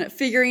and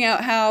figuring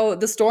out how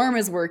the storm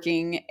is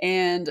working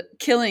and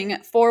killing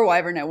 4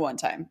 wyvern at one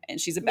time.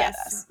 And she's a badass.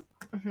 Yes.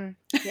 Mm-hmm.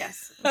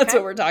 Yes. Okay. That's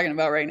what we're talking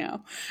about right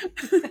now.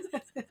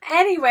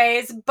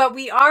 Anyways, but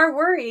we are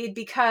worried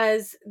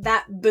because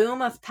that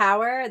boom of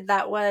power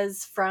that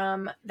was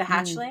from the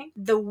hatchling,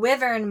 the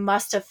wyvern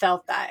must have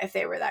felt that if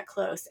they were that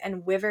close.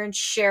 And wyverns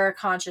share a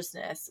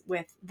consciousness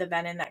with the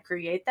venin that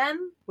create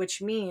them, which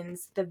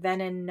means the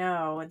venin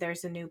know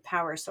there's a new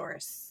power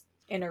source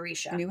in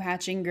Orisha. New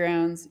hatching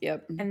grounds.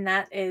 Yep. And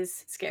that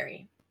is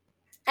scary.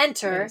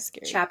 Enter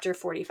chapter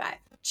 45.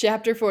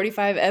 Chapter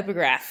 45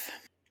 epigraph.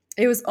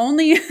 It was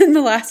only in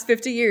the last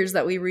 50 years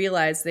that we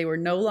realized they were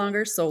no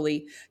longer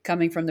solely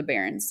coming from the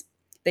Barrens.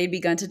 They'd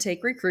begun to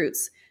take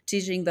recruits,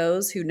 teaching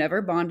those who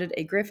never bonded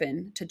a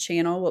griffin to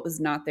channel what was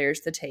not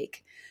theirs to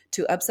take,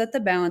 to upset the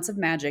balance of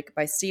magic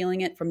by stealing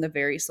it from the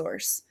very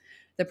source.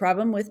 The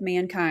problem with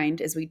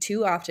mankind is we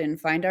too often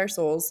find our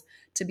souls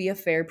to be a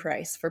fair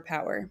price for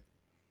power.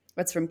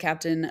 That's from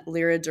Captain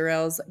Lyra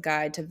Durrell's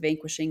Guide to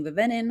Vanquishing the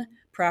Venin,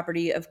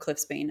 property of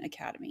Cliffsbane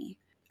Academy.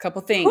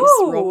 Couple things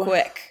real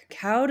quick.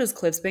 How does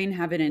Cliffsbane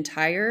have an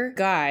entire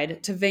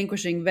guide to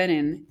vanquishing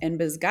Venin and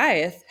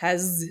Bisgayeth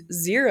has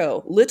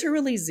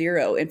literally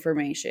zero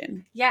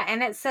information? Yeah,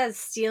 and it says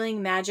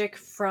stealing magic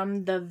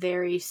from the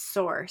very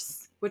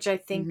source, which I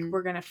think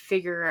we're going to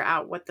figure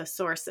out what the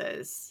source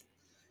is.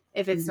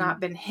 If it's not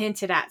been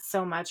hinted at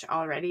so much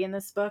already in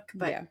this book,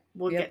 but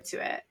we'll get to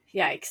it.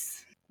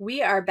 Yikes.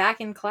 We are back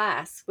in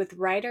class with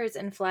riders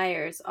and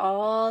flyers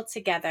all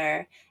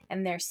together,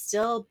 and they're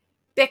still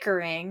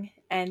bickering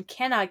and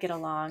cannot get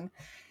along.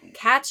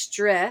 Catch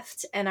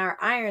Drift and our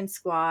Iron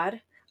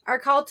Squad are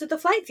called to the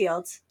flight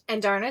field.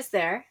 And Darna's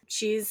there.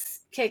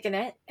 She's kicking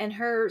it, and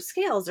her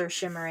scales are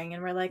shimmering,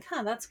 and we're like,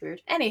 huh, that's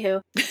weird.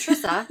 Anywho,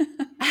 Trissa.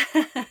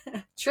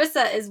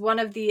 Trissa is one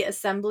of the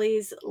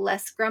Assembly's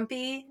less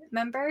grumpy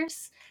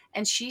members,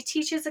 and she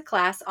teaches a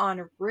class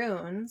on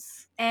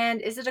runes.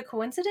 And is it a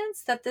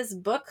coincidence that this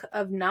book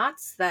of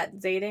knots that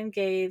Xaden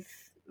gave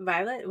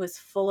Violet was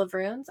full of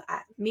runes?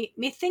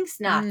 Methinks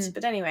not,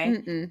 but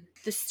anyway.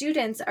 The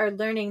students are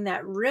learning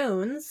that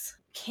runes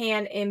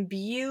can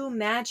imbue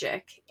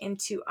magic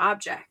into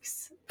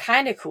objects.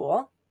 Kind of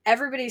cool.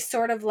 everybody's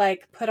sort of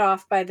like put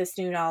off by this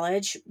new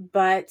knowledge,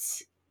 but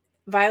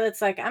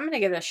Violet's like, I'm going to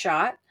give it a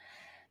shot.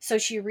 So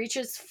she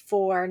reaches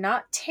for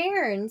not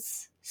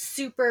Taryn's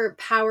super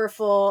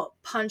powerful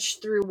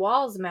punch through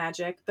walls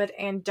magic, but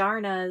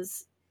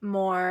Andarna's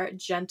more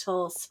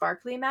gentle,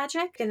 sparkly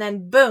magic. And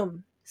then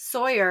boom,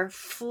 Sawyer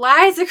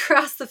flies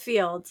across the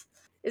field.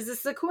 Is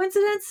this a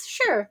coincidence?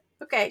 Sure.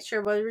 Okay,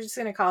 sure. Well, we're just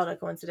going to call it a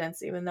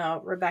coincidence, even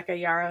though Rebecca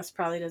Yarros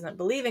probably doesn't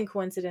believe in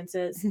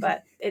coincidences.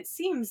 But it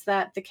seems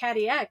that the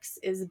Caddy X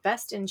is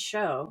best in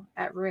show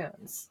at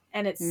runes.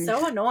 And it's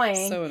so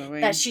annoying, So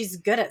annoying. that she's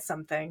good at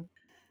something.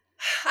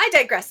 I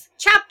digress.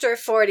 Chapter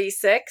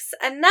 46.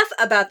 Enough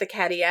about the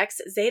Caddy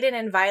X. Xaden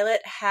and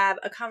Violet have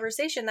a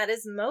conversation that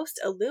is most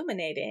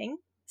illuminating,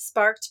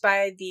 sparked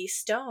by the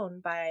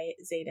stone by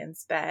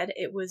Xaden's bed.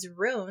 It was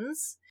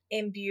runes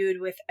imbued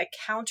with a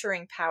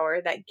countering power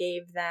that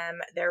gave them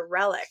their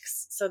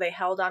relics. So they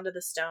held onto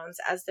the stones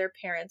as their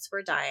parents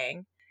were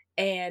dying,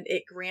 and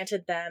it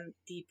granted them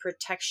the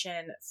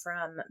protection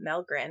from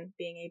Melgren,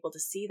 being able to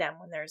see them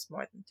when there's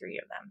more than 3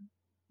 of them,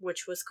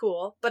 which was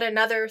cool. But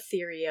another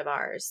theory of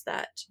ours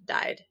that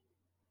died.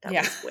 That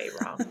was way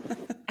wrong.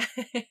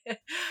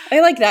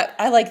 I like that.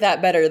 I like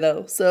that better,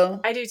 though.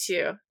 So I do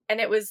too. And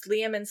it was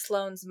Liam and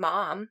Sloane's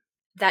mom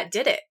that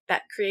did it,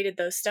 that created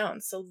those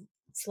stones. So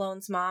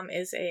Sloane's mom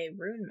is a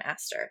rune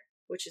master,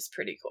 which is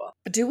pretty cool.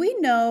 do we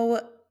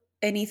know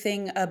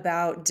anything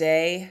about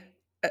Day,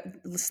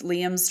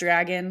 Liam's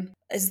dragon?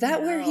 Is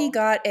that where he No.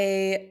 got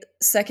a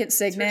second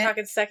So we're signet?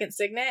 talking second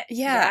signet?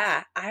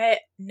 Yeah. I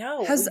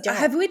no. We don't.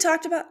 Have we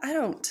talked about? I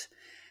don't.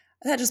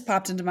 That just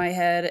popped into my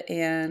head,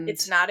 and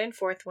It's not in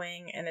Fourth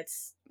Wing, and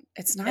it's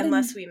not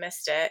unless we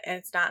missed it, and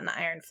it's not in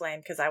Iron Flame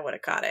because I would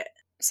have caught it.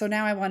 So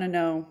now I want to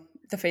know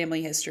the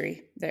family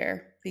history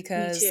there,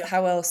 because too.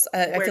 how else?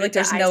 I Where feel like did the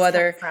there's ice no come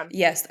other. from?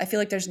 Yes, I feel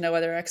like there's no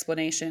other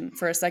explanation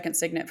for a second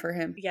signet for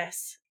him.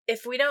 Yes.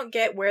 If we don't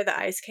get where the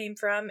ice came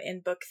from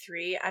in book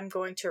 3, I'm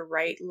going to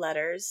write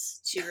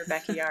letters to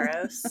Rebecca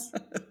Yarros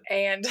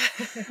and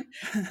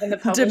the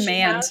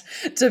publishing house.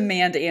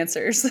 Demand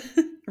answers.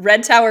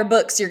 Red Tower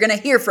Books, you're gonna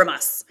hear from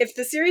us. If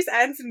the series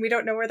ends and we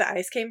don't know where the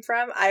ice came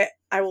from, I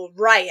will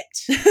riot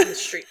in the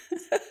streets.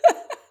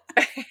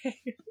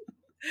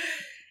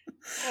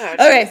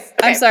 Okay,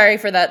 I'm sorry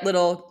for that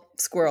little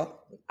squirrel.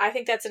 I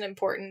think that's an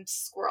important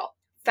squirrel.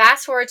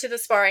 Fast forward to the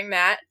sparring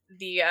mat.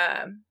 The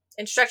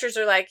instructors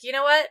are like, you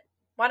know what?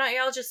 Why don't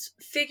y'all just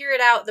figure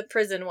it out the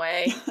prison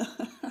way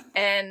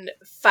and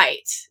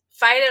fight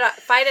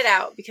it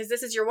out, because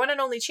this is your one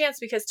and only chance,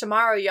 because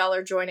tomorrow y'all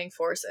are joining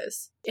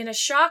forces. In a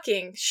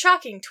shocking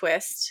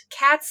twist,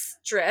 Kat's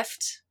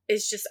Drift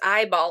is just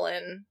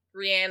eyeballing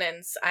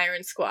Rhiannon's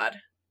Iron Squad.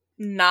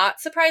 Not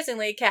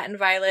surprisingly, Kat and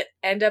Violet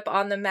end up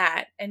on the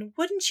mat, and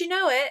wouldn't you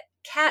know it,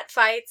 Kat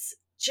fights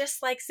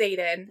just like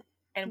Xaden,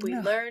 and we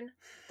learn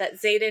that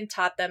Xaden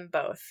taught them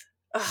both.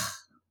 Ugh,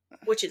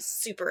 which is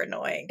super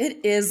annoying.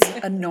 It is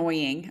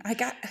annoying.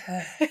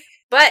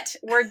 But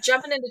we're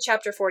jumping into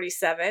chapter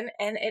 47,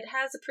 and it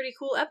has a pretty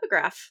cool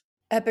epigraph.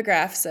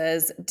 Epigraph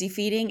says,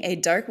 defeating a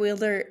Dark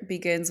Wielder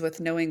begins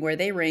with knowing where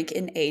they rank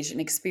in age and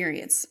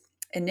experience.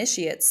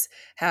 Initiates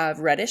have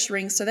reddish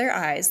rings to their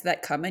eyes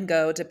that come and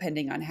go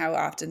depending on how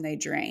often they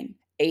drain.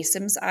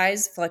 ASIM's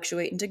eyes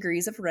fluctuate in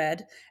degrees of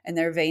red, and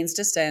their veins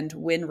distend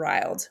when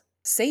riled.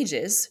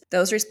 Sages,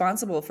 those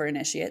responsible for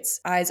initiates,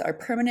 eyes are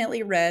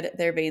permanently red,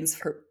 their veins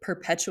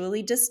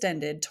perpetually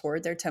distended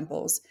toward their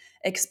temples,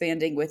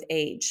 expanding with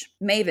age.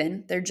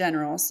 Maven, their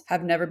generals,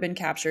 have never been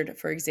captured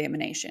for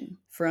examination.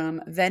 From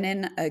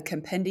Venin, a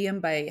compendium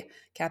by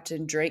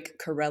Captain Drake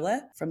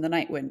Corella from the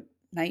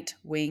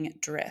Nightwing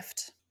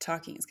Drift.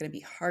 Talking is going to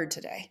be hard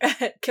today.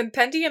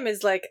 Compendium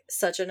is like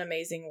such an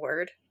amazing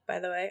word, by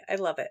the way. I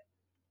love it.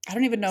 I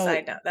don't even know.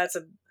 Side note.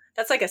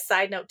 That's like a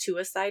side note to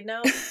a side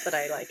note, but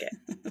I like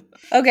it.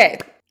 Okay.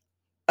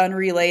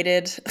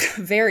 Unrelated,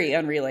 very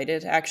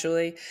unrelated,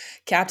 actually.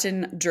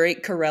 Captain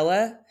Drake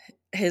Corella,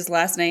 his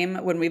last name,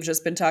 when we've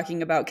just been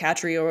talking about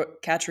Catriona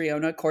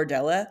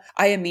Cordella,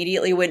 I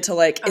immediately went to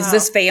is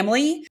this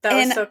family? That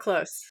was so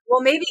close.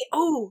 Well, maybe,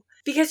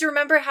 because you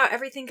remember how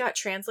everything got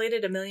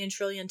translated 1,000,000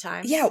 trillion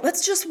times? Yeah,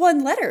 that's just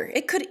one letter.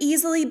 It could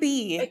easily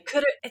be.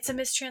 It's a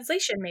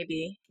mistranslation,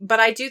 maybe. But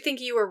I do think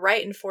you were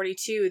right in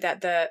 42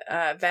 that the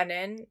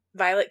Venin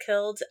Violet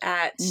killed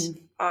at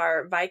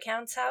our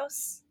Viscount's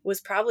house was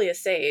probably a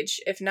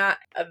sage, if not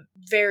a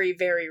very,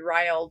 very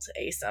riled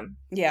ASIM.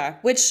 Yeah,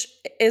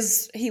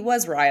 he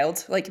was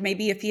riled. Like,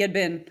 maybe if he had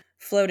been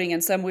floating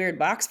in some weird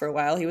box for a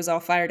while, he was all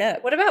fired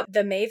up. What about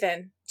the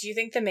Maven? Do you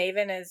think the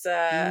Maven is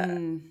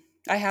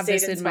I have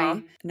Xaden's this in my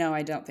mom? No,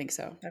 I don't think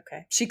so.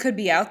 Okay. She could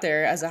be out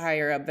there as a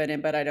higher up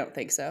Venin, but I don't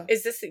think so.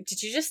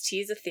 Did you just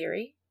tease a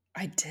theory?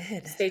 I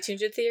did. Stay tuned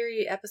to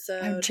theory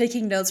episode. I'm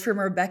taking notes from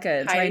Rebecca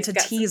and trying to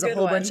tease a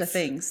whole bunch of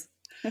things.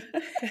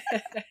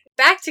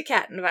 Back to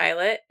Kat and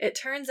Violet. It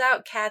turns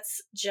out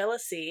Kat's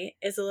jealousy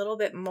is a little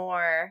bit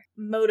more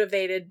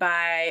motivated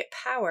by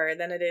power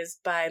than it is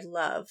by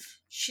love.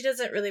 She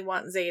doesn't really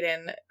want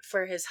Xaden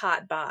for his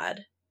hot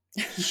bod.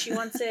 She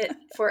wants it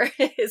for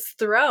his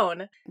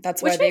throne.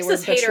 That's why which they makes were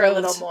us hate her a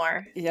little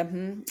more. Yeah,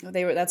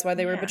 that's why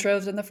they were Yeah.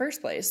 betrothed in the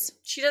first place.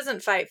 She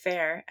doesn't fight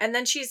fair. And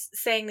then she's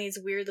saying these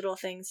weird little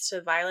things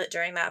to Violet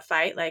during that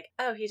fight, like,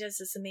 oh, he does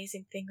this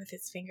amazing thing with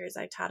his fingers.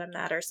 I taught him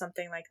that, or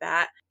something like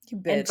that. You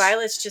bitch. And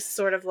Violet's just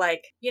sort of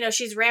like,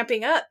 she's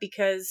ramping up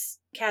because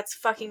Kat's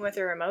fucking with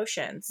her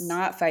emotions.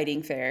 Not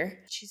fighting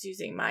fair. She's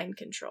using mind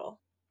control.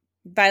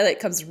 Violet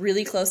comes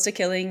really close to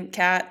killing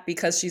Kat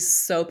because she's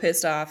so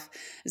pissed off.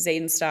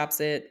 Xaden stops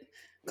it,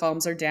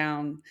 calms her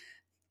down,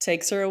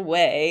 takes her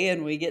away,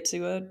 and we get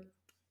to a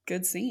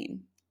good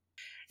scene.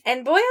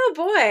 And boy, oh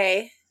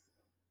boy,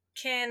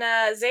 can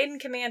Xaden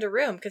command a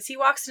room, because he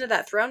walks into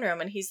that throne room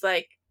and he's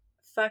like,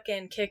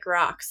 fucking kick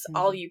rocks,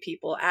 all you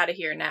people out of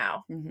here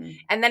now.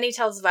 And then he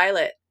tells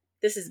Violet,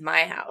 this is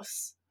my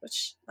house,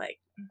 which, like,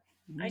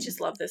 I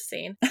just love this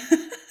scene.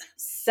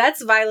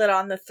 Sets Violet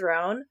on the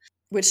throne.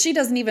 Which she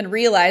doesn't even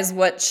realize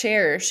what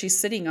chair she's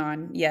sitting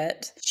on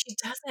yet. She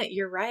doesn't,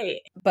 you're right.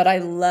 But I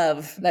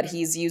love that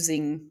he's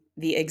using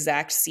the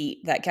exact seat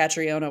that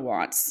Catriona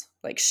wants.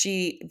 Like,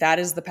 that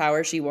is the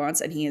power she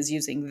wants, and he is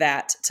using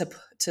that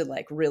to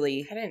like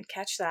really... I didn't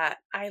catch that.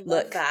 I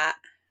love that.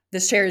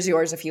 This chair is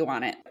yours if you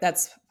want it.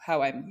 That's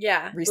how I'm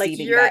receiving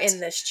like, you're that. in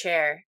this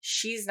chair.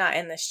 She's not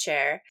in this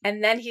chair.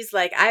 And then he's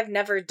like, I've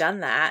never done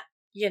that,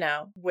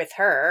 with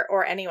her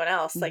or anyone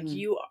else. Like,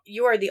 you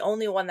are the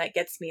only one that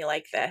gets me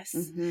like this.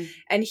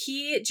 And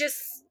he just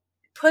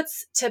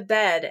puts to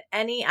bed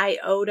any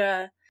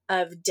iota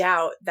of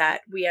doubt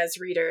that we as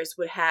readers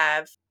would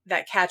have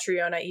that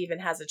Catriona even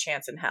has a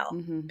chance in hell,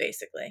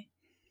 basically.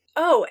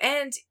 Oh,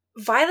 and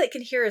Violet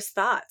can hear his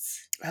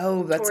thoughts.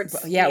 Oh,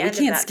 we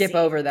can't skip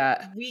over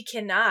that. We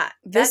cannot.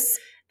 That's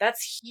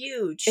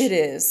huge. It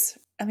is.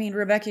 I mean,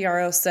 Rebecca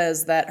Yarros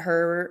says that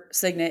her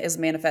signet is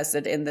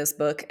manifested in this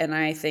book, and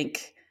I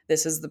think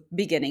this is the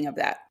beginning of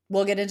that.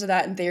 We'll get into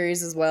that in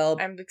theories as well.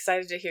 I'm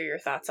excited to hear your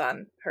thoughts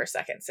on her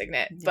second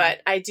signet, but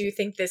I do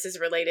think this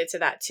is related to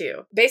that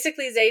too.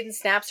 Basically, Xaden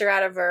snaps her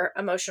out of her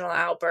emotional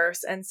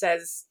outburst and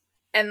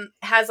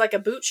has like a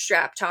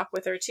bootstrap talk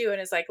with her too, and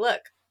is like,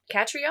 look,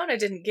 Catriona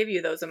didn't give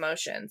you those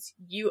emotions.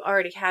 You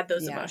already had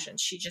those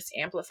emotions. She just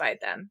amplified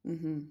them.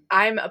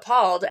 I'm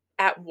appalled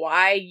at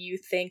why you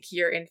think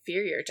you're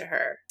inferior to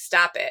her.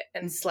 Stop it.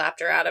 And slapped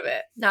her out of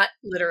it. Not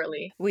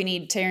literally. We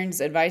need Taryn's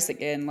advice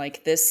again.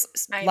 Like, this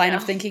line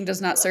of thinking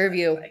does not serve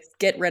you. Advice.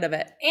 Get rid of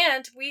it.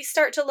 And we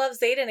start to love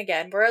Xaden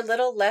again. We're a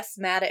little less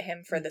mad at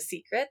him for the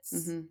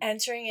secrets.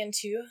 Entering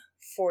into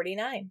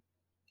 49.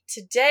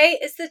 Today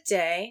is the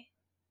day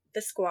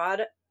the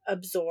squad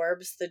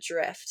absorbs the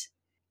drift.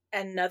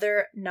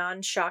 Another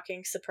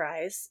non-shocking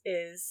surprise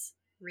is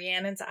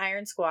Rhiannon's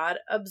Iron Squad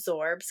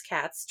absorbs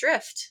Kat's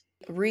drift.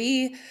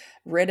 Rhys,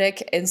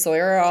 Riddick, and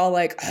Sawyer are all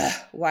like,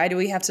 why do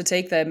we have to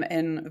take them?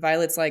 And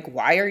Violet's like,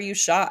 why are you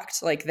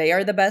shocked? Like, they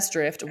are the best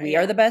drift. We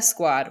are the best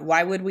squad.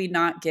 Why would we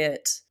not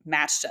get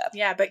matched up?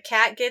 Yeah, but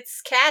Kat gets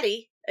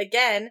catty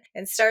again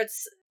and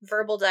starts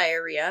verbal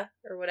diarrhea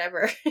or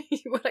whatever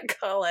you want to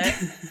call it.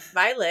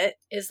 Violet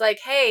is like,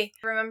 hey,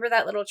 remember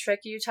that little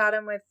trick you taught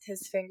him with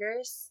his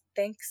fingers?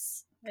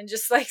 Thanks. And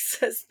just like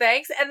says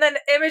thanks, and then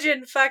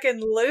Imogen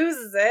fucking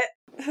loses it.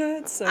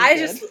 It's so I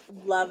good. just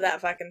love that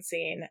fucking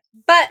scene.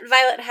 But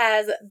Violet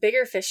has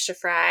bigger fish to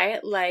fry,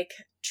 like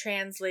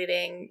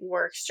translating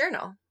Warwick's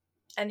journal.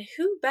 And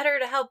who better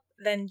to help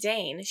than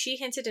Dane? She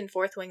hinted in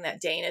Fourth Wing that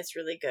Dane is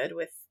really good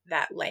with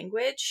that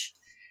language.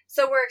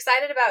 So we're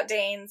excited about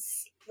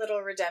Dane's little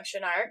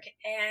redemption arc,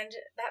 and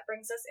that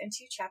brings us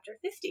into chapter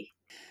 50.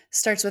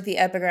 Starts with the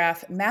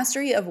epigraph,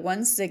 mastery of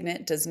one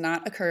signet does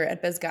not occur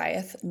at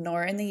Basgiath,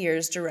 nor in the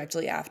years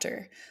directly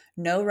after.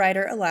 No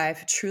writer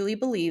alive truly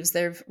believes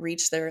they've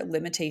reached their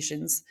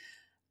limitations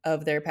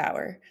of their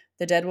power.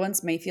 The dead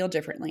ones may feel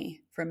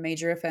differently. From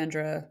Major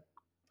Effendra,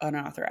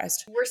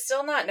 unauthorized. We're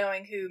still not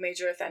knowing who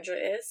Major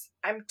Effendra is.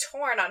 I'm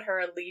torn on her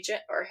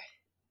allegiance, or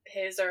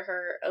his or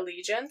her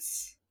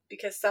allegiance,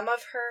 because some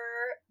of her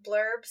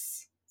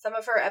blurbs, some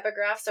of her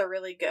epigraphs are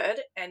really good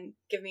and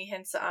give me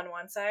hints on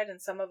one side,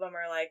 and some of them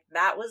are like,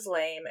 that was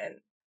lame, and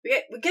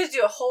we get to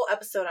do a whole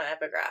episode on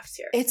epigraphs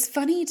here. It's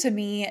funny to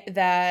me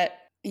that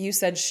you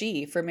said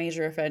she for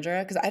Major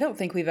Effendra, because I don't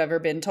think we've ever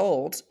been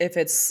told if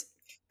it's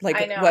like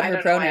what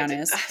her pronoun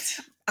is.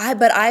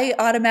 But I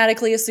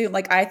automatically assume,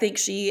 like, I think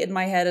she in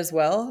my head as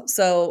well.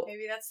 So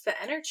maybe that's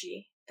the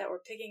energy that we're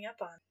picking up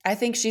on. I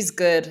think she's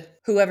good.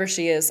 Whoever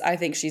she is, I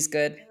think she's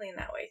good. I lean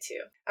that way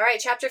too. All right,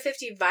 chapter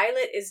 50.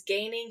 Violet is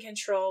gaining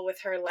control with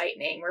her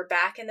lightning. We're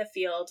back in the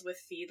field with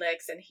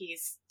Felix, and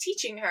he's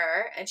teaching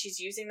her, and she's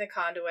using the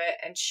conduit,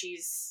 and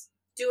she's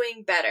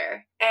doing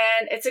better.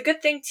 And it's a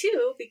good thing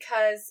too,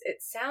 because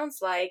it sounds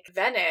like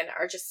Venin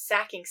are just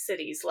sacking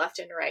cities left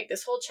and right.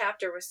 This whole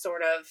chapter was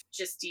sort of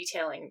just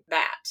detailing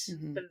that.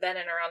 Mm-hmm. The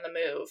Venin are on the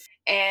move.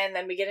 And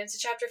then we get into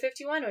chapter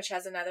 51, which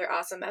has another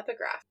awesome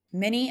epigraph.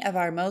 Many of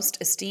our most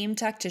esteemed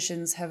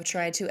tacticians have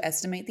tried to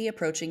estimate the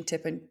approaching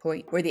tipping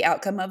point where the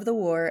outcome of the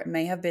war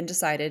may have been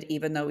decided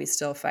even though we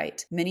still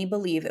fight. Many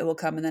believe it will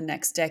come in the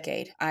next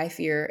decade. I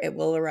fear it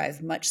will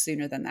arrive much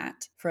sooner than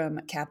that. From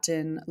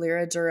Captain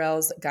Lyra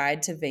Durrell's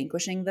Guide to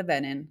Vanquishing the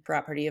Venin,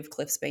 property of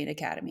Cliffsbane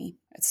Academy.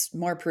 It's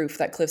more proof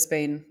that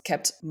Cliffsbane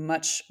kept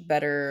much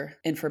better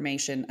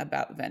information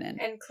about Venin.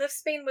 And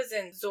Cliffsbane was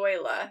in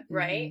Zoila,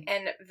 right?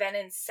 And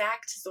Venin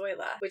sacked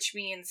Zoila, which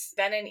means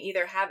Venin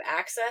either have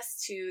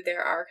access to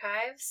their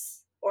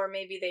archives or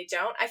maybe they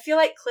don't. I feel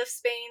like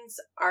Cliffsbane's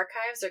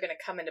archives are going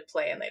to come into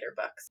play in later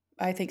books.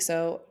 I think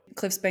so.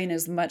 Cliffsbane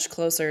is much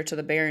closer to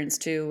the Barrens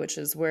too, which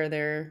is where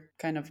they're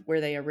kind of where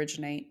they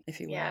originate, if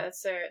you will. Yeah,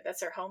 that's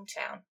their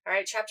hometown. All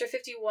right, chapter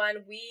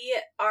 51. We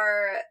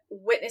are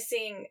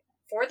witnessing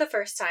for the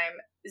first time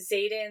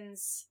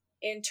Xaden's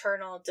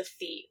internal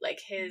defeat,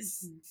 like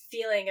his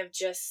feeling of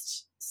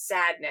just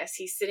sadness.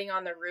 He's sitting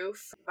on the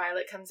roof.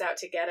 Violet comes out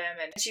to get him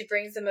and she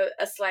brings him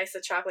a slice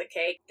of chocolate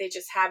cake. They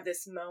just have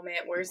this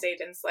moment where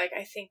Xaden's like,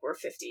 I think we're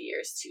 50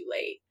 years too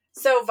late.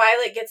 So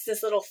Violet gets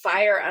this little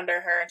fire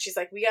under her and she's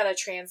like, we gotta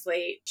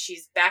translate.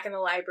 She's back in the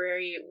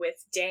library with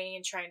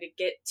Dane trying to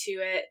get to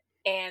it.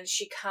 And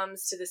she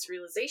comes to this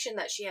realization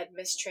that she had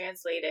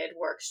mistranslated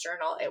Work's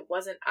journal. It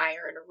wasn't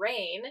Iron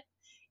Rain.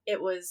 It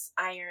was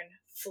Iron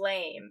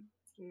Flame.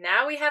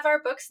 Now we have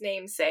our book's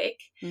namesake.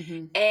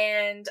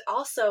 And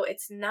also,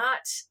 it's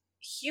not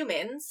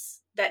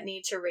humans that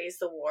need to raise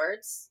the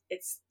wards.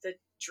 It's the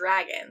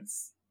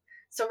dragons.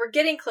 So we're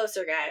getting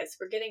closer, guys.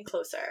 We're getting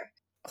closer.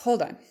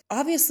 Hold on.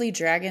 Obviously,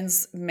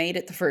 dragons made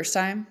it the first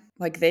time.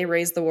 Like, they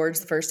raised the wards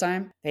the first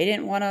time. They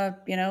didn't want to,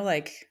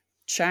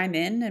 chime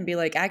in and be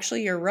like,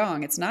 actually, you're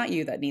wrong. It's not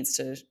you that needs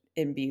to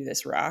imbue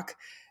this rock.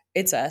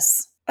 It's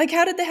us. Like,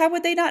 how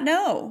would they not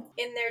know?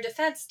 In their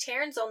defense,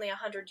 Taryn's only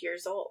 100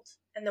 years old,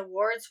 and the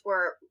wards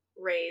were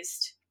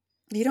raised.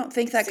 You don't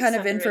think that kind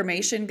of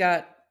information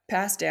got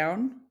passed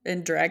down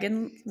in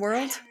Dragon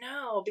World? I don't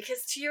know,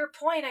 because to your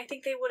point, I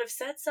think they would have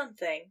said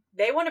something.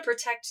 They want to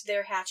protect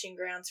their hatching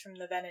grounds from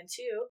the Venin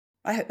too.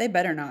 They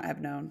better not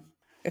have known.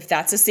 If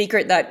that's a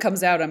secret that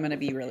comes out, I'm going to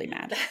be really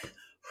mad.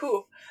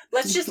 Whew.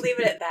 Let's just leave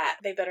it at that.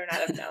 They better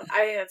not have known.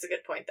 I think that's a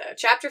good point, though.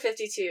 Chapter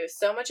 52.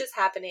 So much is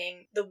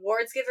happening. The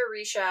wards give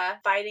Orisha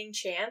fighting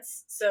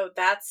chance, so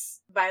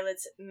that's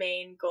Violet's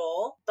main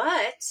goal.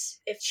 But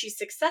if she's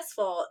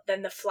successful,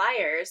 then the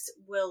Flyers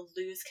will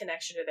lose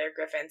connection to their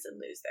griffins and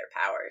lose their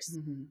powers.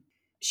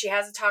 She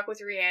has a talk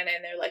with Rhiannon,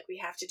 and they're like, we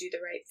have to do the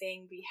right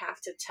thing. We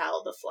have to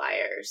tell the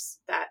Flyers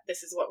that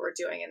this is what we're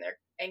doing,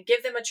 and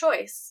give them a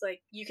choice.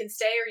 Like, you can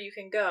stay or you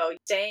can go.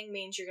 Staying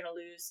means you're going to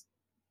lose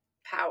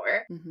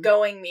power.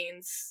 Going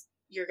means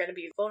you're going to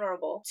be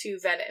vulnerable to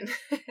Venin.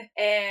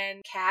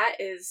 And Kat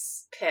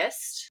is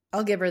pissed.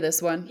 I'll give her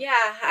this one.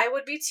 Yeah, I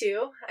would be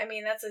too. I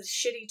mean, that's a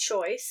shitty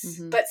choice.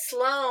 But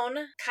Sloane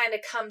kind of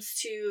comes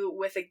to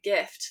with a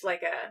gift,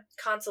 like a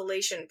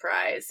consolation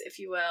prize, if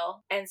you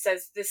will, and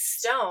says, this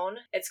stone,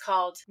 it's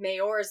called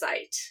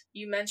Mayorzite.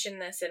 You mentioned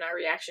this in our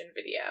reaction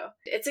video.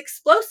 It's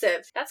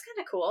explosive. That's kind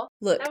of cool.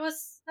 Look. That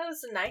was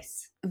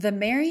nice.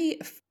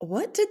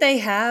 What did they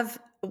have?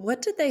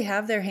 What did they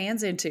have their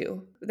hands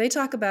into? They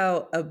talk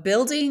about a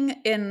building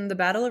in the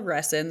Battle of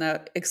Resin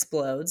that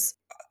explodes.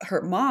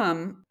 Her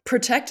mom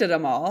protected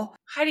them all.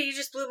 Heidi, you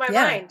just blew my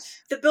mind.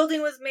 The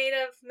building was made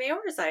of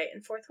Mayorzite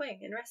in Fourth Wing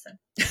in Resin.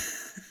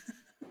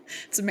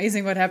 It's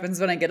amazing what happens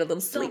when I get a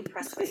little Still sleep.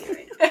 impressed by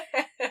you.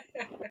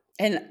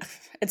 And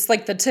it's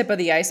like the tip of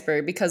the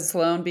iceberg because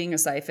Sloane being a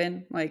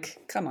siphon.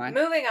 Like, come on.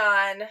 Moving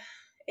on.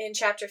 In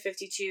chapter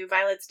 52,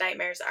 Violet's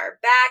nightmares are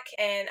back,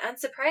 and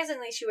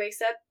unsurprisingly, she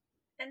wakes up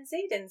and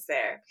Xaden's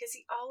there, because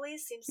he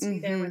always seems to be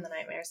there when the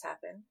nightmares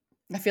happen.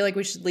 I feel like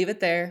we should leave it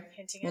there.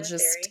 Hinting at a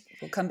theory.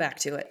 We'll come back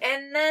to it.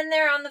 And then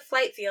they're on the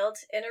flight field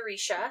in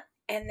Orisha,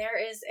 and there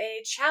is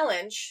a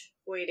challenge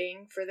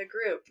waiting for the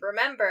group.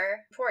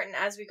 Remember, important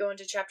as we go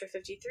into chapter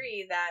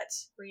 53, that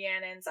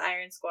Rhiannon's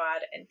Iron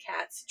Squad and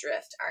Kat's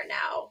Drift are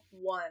now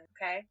one,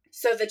 okay?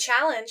 So the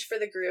challenge for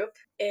the group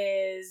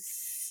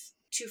is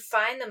to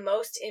find the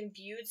most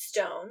imbued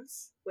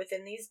stones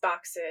within these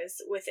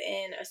boxes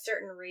within a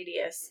certain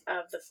radius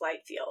of the flight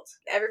field.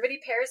 Everybody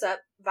pairs up.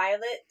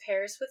 Violet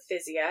pairs with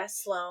Vizia,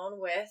 Sloane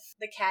with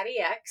the Caddy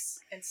X,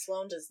 and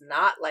Sloane does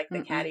not like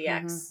the Caddy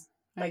X.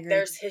 Like,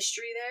 there's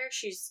history there.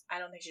 I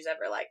don't think she's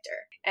ever liked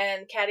her.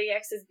 And Caddy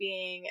X is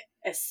being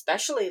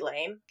especially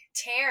lame.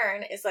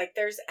 Taryn is like,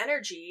 there's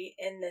energy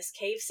in this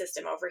cave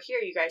system over here.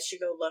 You guys should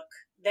go look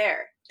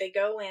there. They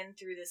go in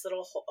through this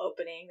little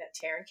opening that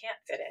Taryn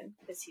can't fit in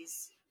because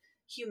he's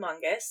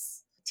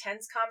humongous.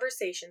 Tense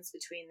conversations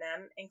between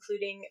them,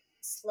 including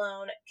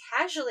Sloane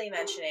casually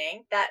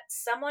mentioning that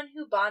someone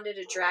who bonded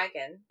a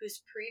dragon,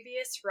 whose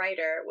previous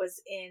writer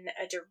was in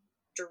a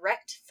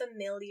direct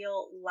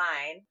familial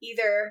line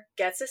either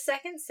gets a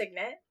second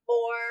signet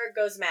or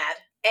goes mad.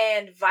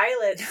 And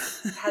Violet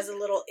has a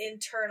little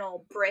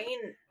internal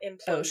brain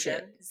implosion. Oh,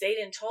 shit.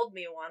 Xaden told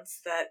me once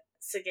that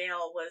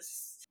Sigale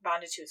was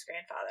bonded to his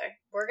grandfather.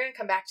 We're going to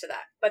come back to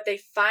that. But they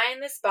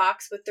find this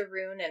box with the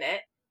rune in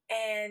it,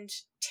 and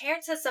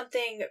Terrence says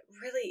something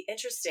really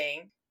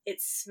interesting.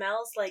 It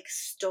smells like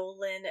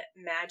stolen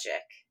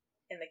magic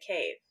in the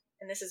cave.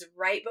 And this is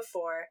right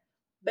before,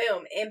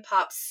 boom, in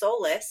pops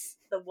Solus,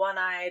 the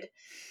one-eyed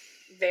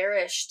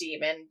Varish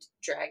demon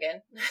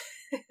dragon.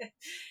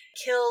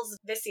 Kills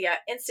Viscia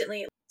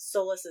instantly.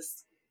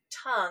 Solus's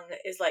tongue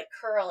is like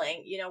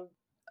curling,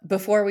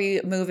 Before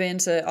we move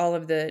into all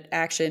of the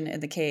action in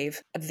the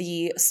cave,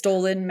 the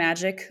stolen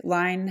magic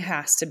line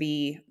has to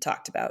be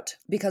talked about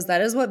because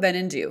that is what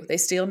Venin do. They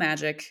steal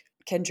magic.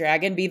 Can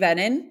Dragon be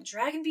Venin?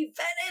 Dragon be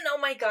Venin? Oh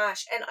my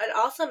gosh. And it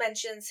also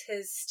mentions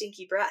his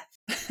stinky breath.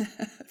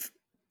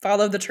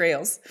 Follow the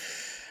trails.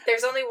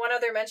 There's only one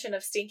other mention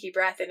of stinky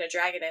breath in a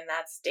dragon, and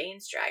that's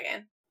Dane's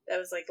dragon. That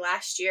was like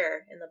last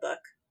year in the book.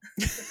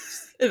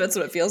 That's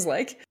what it feels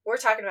like. We're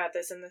talking about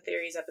this in the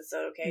theories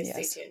episode, okay?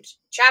 Yes. Stay tuned.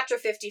 Chapter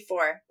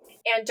 54.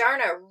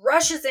 Andarna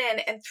rushes in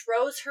and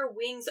throws her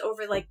wings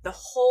over like the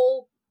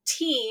whole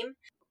team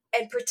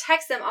and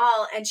protects them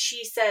all, and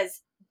she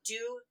says,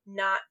 "Do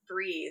not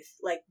breathe.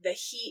 Like, the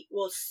heat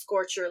will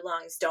scorch your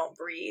lungs. Don't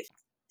breathe."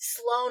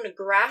 Sloane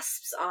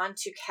grasps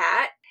onto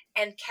Kat,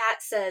 and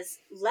Kat says,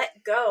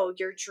 "Let go.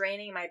 You're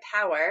draining my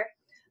power."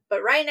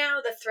 But right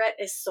now, the threat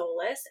is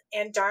Solus,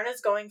 and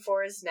Darna's going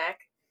for his neck.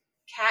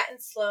 Kat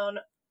and Sloane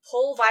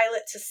pull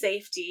Violet to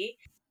safety.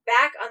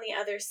 Back on the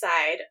other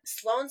side,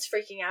 Sloane's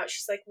freaking out.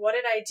 She's like, "What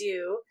did I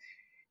do?"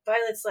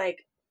 Violet's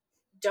like,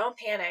 "Don't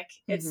panic.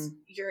 It's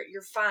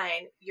you're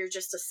fine. You're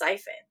just a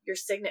siphon. Your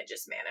signet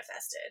just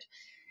manifested."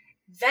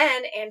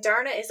 Then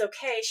Andarna is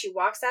okay. She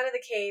walks out of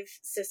the cave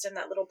system,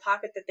 that little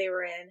pocket that they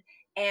were in,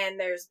 and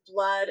there's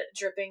blood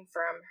dripping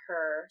from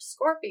her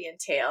scorpion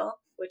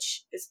tail,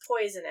 which is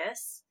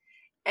poisonous.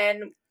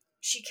 And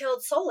she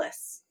killed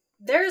Solus.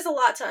 There's a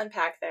lot to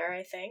unpack there,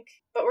 I think.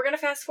 But we're going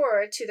to fast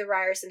forward to the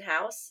Ryerson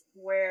house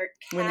where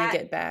Kat... When they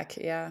get back,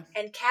 yeah.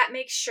 And Kat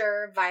makes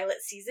sure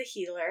Violet sees a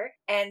healer.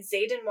 And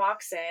Xaden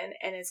walks in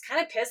and is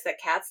kind of pissed that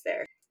Kat's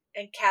there.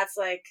 And Kat's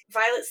like,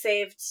 "Violet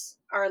saved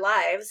our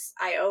lives.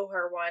 I owe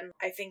her one.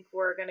 I think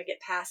we're going to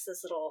get past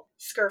this little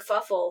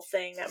skerfuffle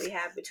thing that we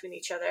have between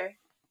each other."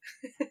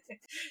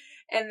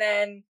 And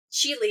then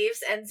she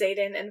leaves, and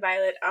Xaden and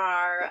Violet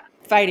are...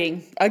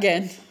 fighting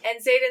again. And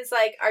Xaden's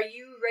like, "Are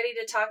you ready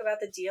to talk about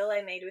the deal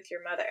I made with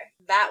your mother?"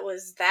 That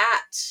was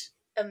that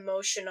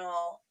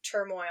emotional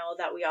turmoil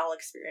that we all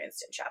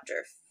experienced in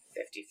chapter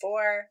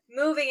 54.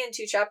 Moving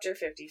into chapter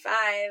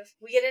 55,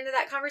 we get into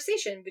that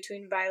conversation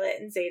between Violet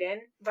and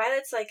Xaden.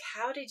 Violet's like,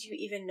 "How did you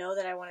even know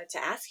that I wanted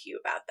to ask you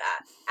about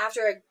that?"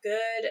 After a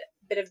good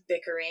bit of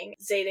bickering,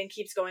 Xaden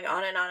keeps going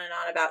on and on and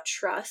on about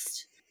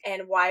trust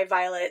and why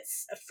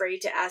Violet's afraid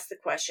to ask the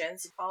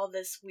questions. All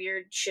this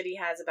weird shit he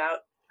has about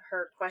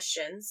her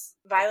questions.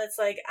 Violet's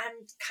like,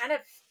 "I'm kind of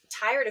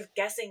tired of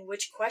guessing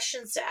which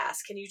questions to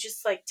ask. Can you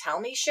just, like, tell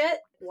me shit?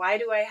 Why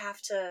do I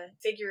have to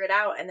figure it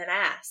out and then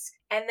ask?"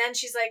 And then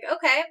she's like,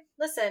 "Okay,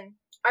 listen,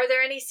 are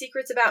there any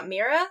secrets about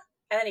Mira?"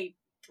 And then he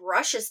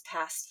brushes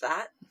past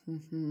that.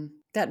 Mm-hmm.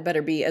 That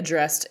better be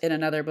addressed in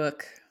another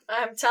book.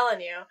 I'm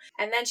telling you.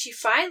 And then she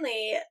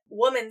finally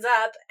womans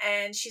up,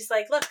 and she's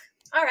like, "Look,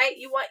 all right,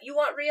 you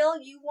want real?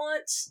 You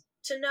want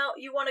to know?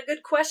 You want a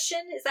good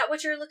question? Is that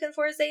what you're looking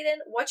for, Xaden?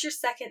 What's your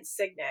second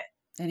signet?"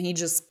 And he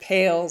just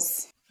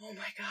pales. Oh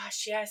my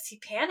gosh, yes, he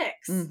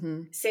panics.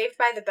 Mm-hmm. Saved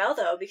by the bell,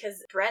 though,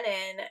 because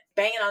Brennan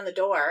banging on the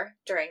door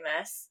during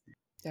this.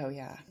 Oh,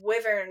 yeah.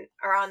 Wyvern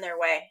are on their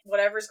way.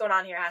 Whatever's going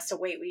on here has to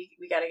wait.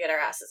 We got to get our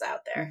asses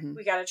out there. Mm-hmm.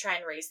 We got to try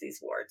and raise these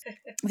wards.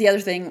 The other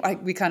thing,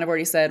 we kind of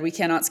already said, we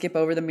cannot skip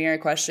over the Mira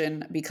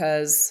question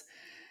because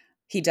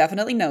he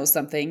definitely knows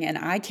something, and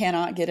I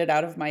cannot get it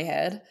out of my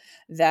head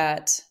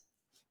that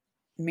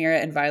Mira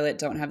and Violet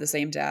don't have the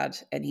same dad,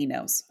 and he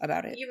knows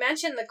about it. You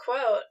mentioned the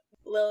quote.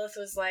 Lilith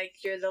was like,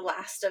 "You're the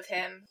last of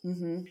him."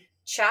 Mm-hmm.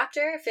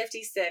 Chapter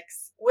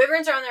 56.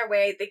 Wyverns are on their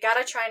way. They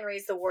gotta try and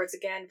raise the wards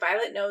again.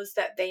 Violet knows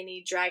that they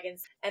need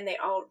dragons, and they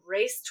all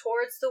race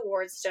towards the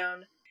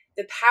wardstone.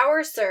 The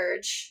power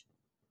surge,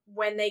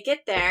 when they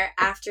get there,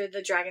 after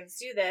the dragons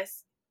do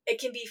this, it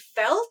can be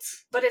felt,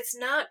 but it's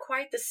not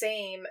quite the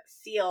same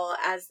feel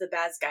as the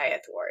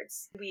Basgiath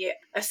wards. We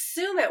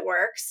assume it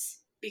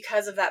works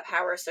because of that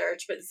power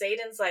surge, but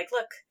Xaden's like,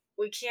 "Look,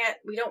 we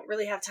don't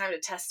really have time to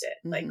test it.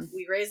 Mm-hmm. Like,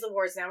 we raise the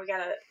wards, now we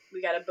gotta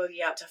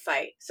boogie out to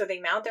fight." So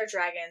they mount their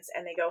dragons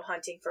and they go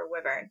hunting for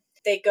Wyvern.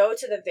 They go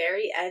to the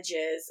very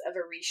edges of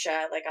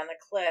Arisha, like on the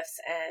cliffs,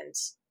 and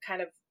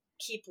kind of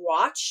keep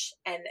watch.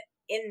 And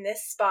in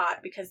this spot,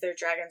 because their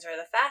dragons are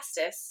the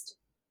fastest,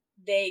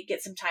 they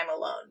get some time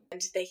alone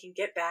and they can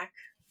get back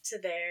to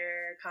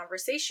their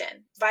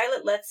conversation.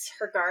 Violet lets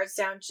her guards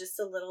down just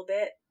a little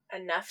bit,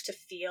 enough to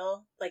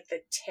feel like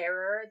the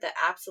terror, the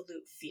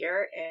absolute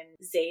fear in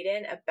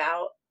Xaden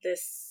about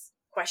this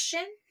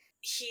question.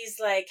 he's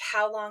like,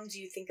 how long do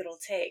you think it'll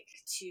take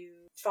to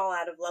fall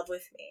out of love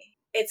with me?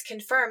 It's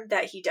confirmed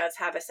that he does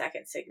have a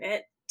second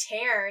signet.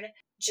 Tairn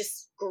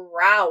just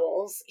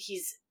growls.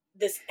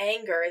 This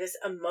anger, this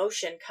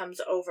emotion comes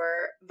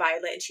over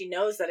Violet, and she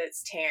knows that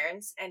it's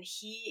Tairn's, and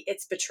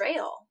it's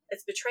betrayal.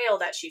 It's betrayal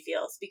that she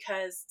feels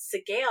because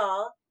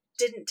Sigale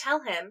didn't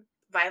tell him.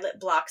 Violet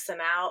blocks him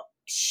out.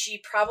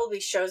 She probably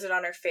shows it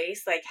on her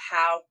face, like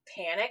how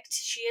panicked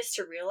she is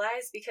to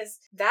realize, because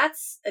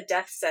that's a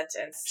death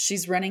sentence.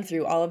 She's running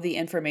through all of the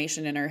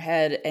information in her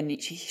head,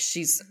 and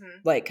she's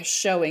like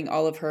showing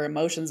all of her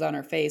emotions on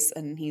her face,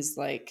 and he's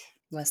like,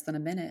 less than a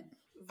minute.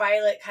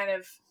 Violet kind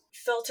of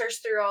filters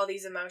through all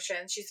these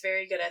emotions. She's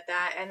very good at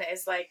that, and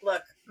is like,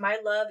 look, my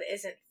love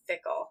isn't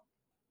fickle.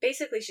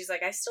 Basically, she's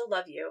like, I still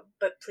love you,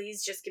 but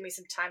please just give me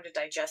some time to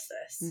digest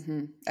this.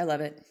 I love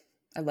it.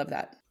 I love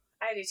that.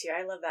 I do too.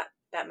 I love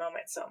that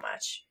moment so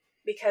much,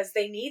 because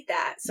they need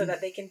that so that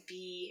they can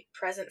be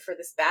present for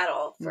this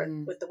battle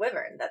with the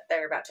Wyvern that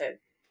they're about to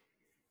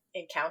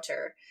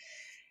encounter.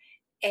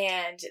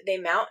 And they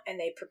mount and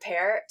they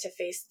prepare to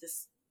face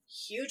this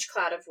huge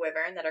cloud of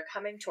Wyvern that are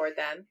coming toward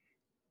them.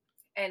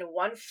 And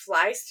one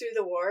flies through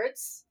the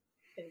wards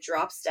and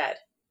drops dead.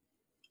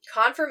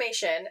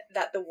 Confirmation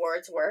that the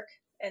wards work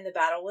and the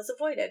battle was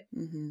avoided.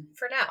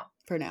 For now.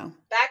 For now.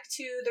 Back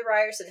to the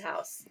Ryerson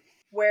house,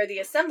 where the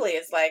assembly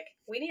is like,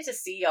 we need to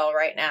see y'all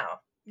right now.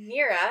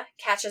 Mira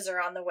catches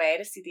her on the way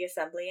to see the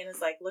assembly and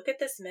is like, look at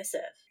this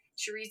missive.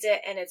 She reads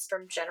it, and it's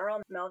from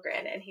General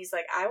Melgren, and he's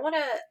like, I want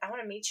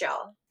to meet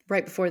y'all.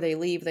 Right before they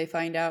leave, they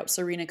find out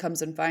Serena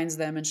comes and finds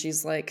them, and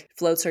she's like,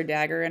 floats her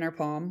dagger in her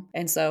palm.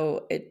 And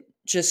so it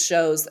just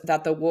shows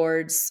that the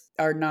wards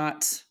are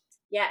not...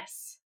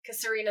 Yes,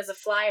 because Serena's a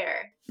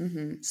flyer.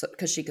 So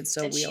because she can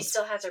still wield. She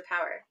still has her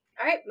power.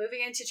 All right, moving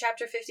into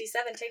chapter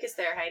 57. Take us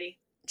there, Heidi.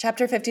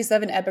 Chapter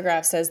 57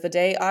 epigraph says, the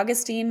day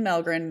Augustine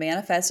Melgren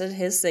manifested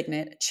his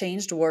signet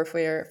changed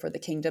warfare for the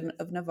kingdom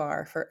of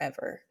Navarre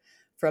forever.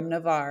 From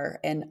Navarre,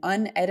 an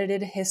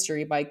unedited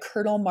history by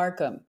Colonel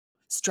Markham.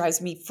 This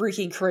drives me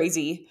freaking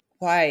crazy.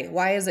 Why?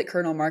 Why is it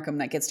Colonel Markham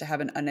that gets to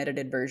have an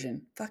unedited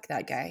version? Fuck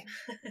that guy.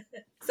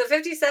 So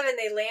 57,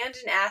 they land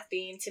in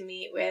Athene to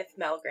meet with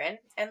Melgren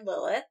and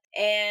Lilith,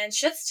 and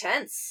shit's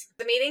tense.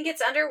 The meeting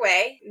gets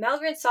underway.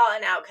 Melgren saw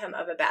an outcome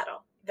of a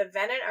battle. The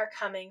Venin are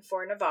coming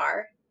for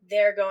Navarre.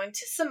 They're going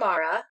to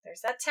Samara.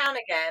 There's that town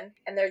again.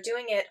 And they're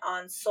doing it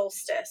on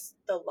solstice,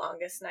 the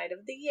longest night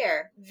of the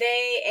year.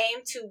 They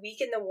aim to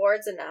weaken the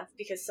wards enough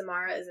because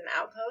Samara is an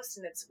outpost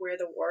and it's where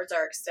the wards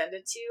are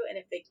extended to. And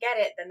if they get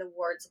it, then the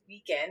wards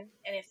weaken.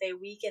 And if they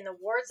weaken the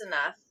wards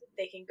enough,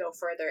 they can go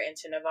further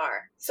into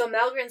Navarre. So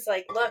Melgren's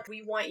like, look,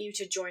 we want you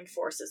to join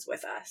forces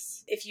with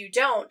us. If you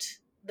don't,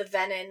 the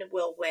Venin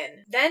will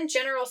win. Then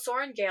General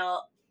Sorengale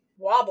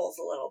wobbles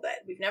a little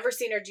bit. We've never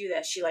seen her do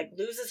this. She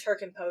loses her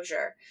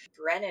composure.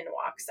 Brennan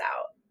walks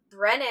out.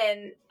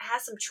 Brennan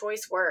has some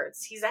choice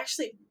words. He's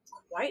actually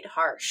quite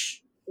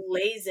harsh.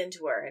 Lays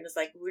into her and is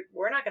like,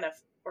 we're not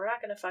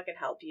gonna fucking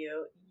help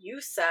you.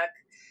 You suck.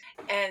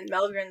 And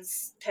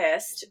Melgren's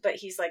pissed, but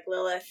he's like,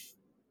 Lilith,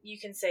 you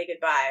can say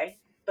goodbye,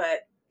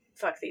 but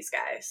fuck these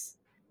guys.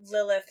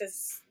 Lilith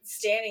is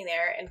standing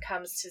there and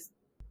comes to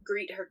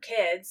greet her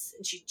kids,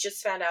 and she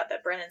just found out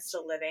that Brennan's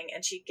still living,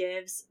 and she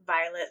gives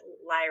Violet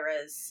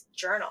Lyra's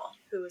journal,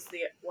 who is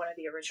one of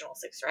the original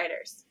 6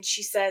 writers.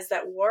 She says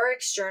that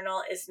Warwick's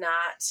journal is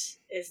not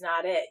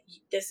it.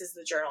 This is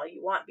the journal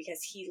you want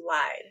because he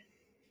lied.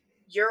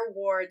 Your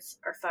wards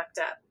are fucked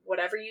up.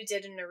 Whatever you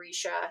did in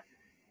Narisha,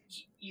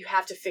 you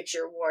have to fix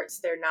your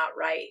wards. They're not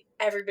right.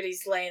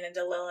 Everybody's laying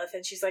into Lilith,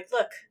 and she's like,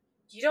 look,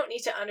 you don't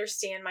need to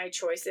understand my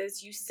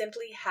choices. You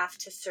simply have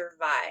to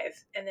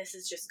survive. And this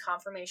is just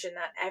confirmation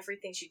that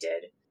everything she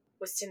did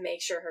was to make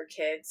sure her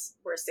kids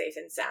were safe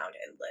and sound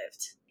and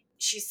lived.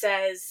 She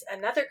says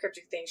another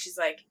cryptic thing. She's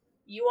like,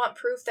 you want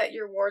proof that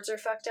your wards are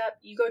fucked up?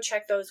 You go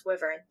check those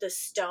wyvern. The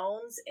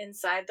stones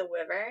inside the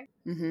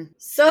wyvern.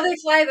 So they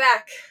fly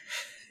back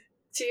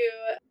to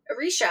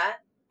Arisha,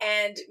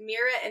 and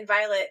Mira and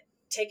Violet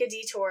take a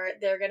detour.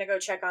 They're going to go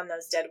check on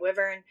those dead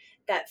wyvern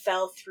that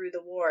fell through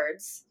the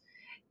wards.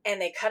 And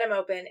they cut them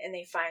open, and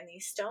they find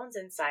these stones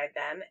inside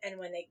them. And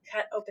when they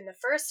cut open the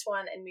first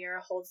one, and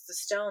Mira holds the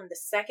stone, the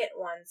second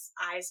one's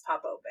eyes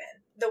pop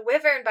open. The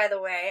wyvern, by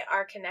the way,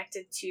 are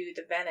connected to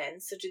the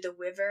Venin. So do the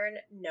wyvern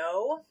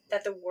know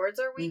that the wards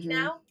are weak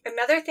now?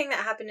 Another thing that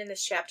happened in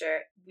this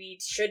chapter, we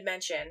should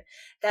mention,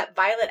 that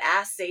Violet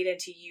asked Xaden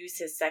to use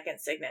his second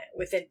signet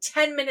within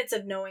 10 minutes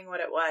of knowing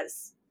what it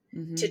was,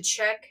 to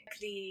check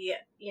the,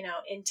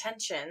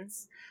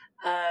 intentions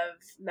of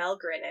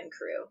Melgren and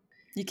crew.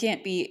 You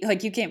can't be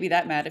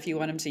that mad if you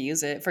want him to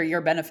use it for your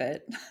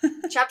benefit.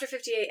 Chapter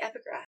 58,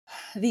 Epigraph.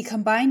 The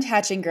combined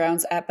hatching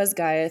grounds at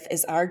Basgiath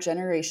is our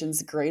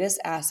generation's greatest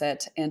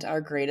asset and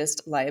our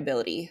greatest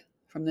liability.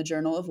 From the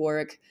Journal of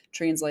Warwick,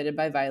 translated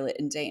by Violet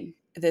and Dane.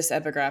 This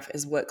epigraph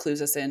is what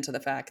clues us into the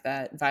fact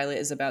that Violet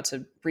is about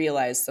to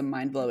realize some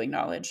mind-blowing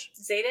knowledge.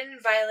 Xaden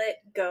and Violet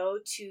go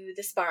to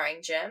the sparring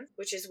gym,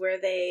 which is where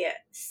they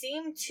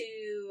seem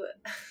to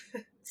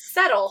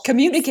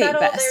Communicate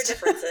settle best. their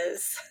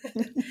differences.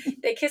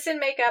 They kiss and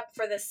make up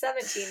for the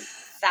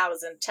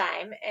 17,000th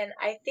time, and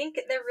I think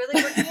they're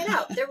really working it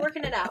out. They're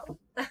working it out.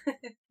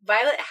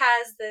 Violet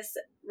has this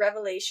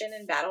revelation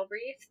in Battle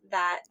Brief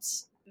that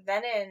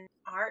Venin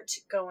aren't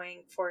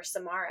going for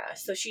Samara.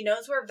 So she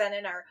knows where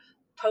Venin are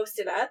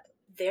posted up.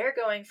 They're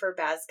going for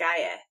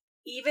Basgaia.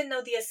 Even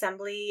though the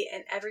Assembly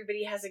and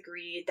everybody has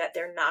agreed that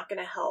they're not going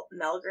to help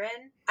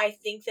Melgren, I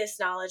think this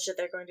knowledge that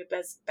they're going to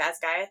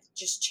Basgaia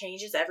just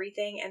changes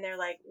everything. And they're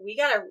like, we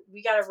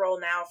gotta roll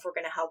now if we're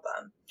going to help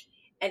them.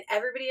 And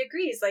everybody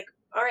agrees, like,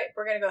 all right,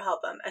 we're going to go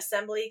help them.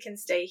 Assembly can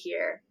stay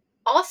here.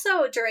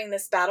 Also, during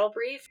this battle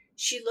brief,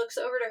 she looks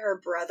over to her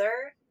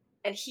brother,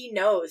 and he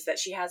knows that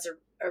she has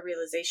a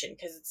realization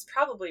because it's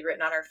probably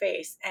written on her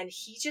face. And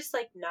he just,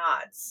 like,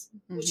 nods,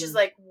 which is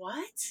like,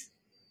 what?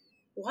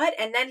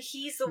 And then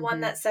he's the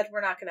one that said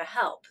we're not going to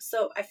help.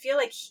 So I feel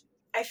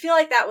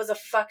like that was a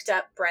fucked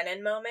up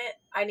Brennan moment.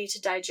 I need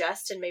to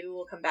digest, and maybe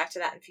we'll come back to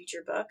that in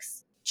future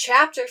books.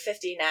 Chapter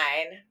 59.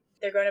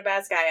 They're going to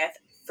Basgaia.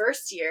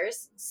 First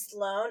years,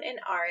 Sloane and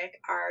Arik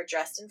are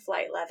dressed in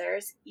flight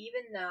leathers,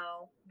 even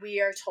though we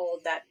are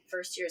told that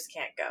first years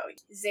can't go.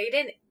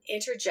 Xaden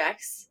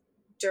interjects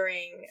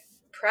during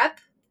prep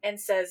and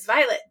says,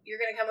 Violet, you're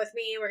going to come with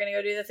me. We're going to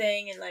go do the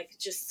thing. And, like,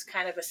 just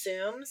kind of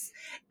assumes.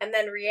 And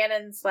then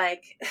Rhiannon's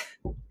like,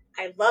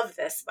 I love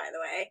this, by the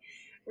way.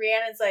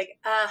 Rhiannon's like,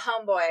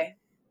 homeboy,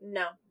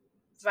 no.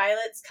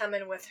 Violet's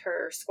coming with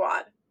her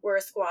squad. We're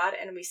a squad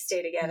and we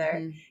stay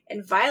together.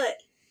 And Violet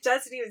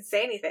doesn't even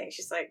say anything.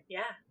 She's like,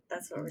 yeah,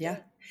 that's what we're doing.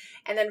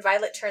 And then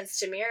Violet turns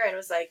to Mira and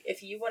was like,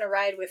 if you want to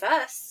ride with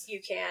us,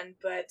 you can,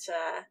 but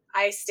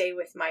I stay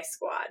with my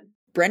squad.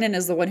 Brennan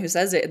is the one who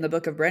says it in the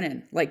Book of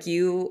Brennan. Like,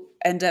 you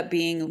end up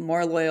being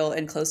more loyal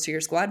and close to your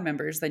squad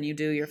members than you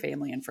do your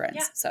family and friends.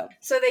 Yeah.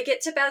 So they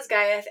get to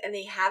Basgaia and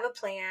they have a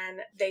plan.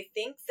 They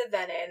think the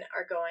Venin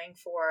are going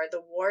for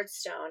the Ward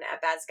Stone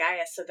at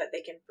Basgaia so that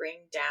they can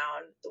bring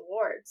down the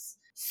wards.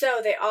 So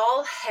they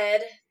all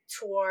head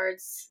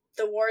towards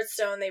the Ward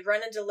Stone. They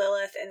run into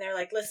Lilith and they're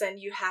like, listen,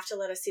 you have to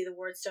let us see the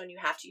Ward Stone. You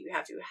have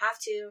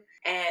to.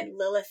 And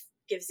Lilith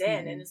gives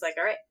in and is like,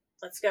 all right,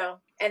 let's go.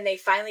 And they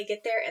finally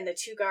get there, and the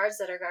two guards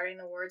that are guarding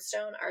the Ward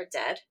Stone are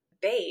dead.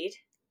 Bade,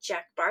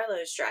 Jack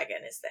Barlow's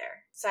dragon, is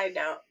there. Side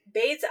note,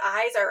 Bade's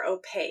eyes are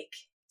opaque.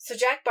 So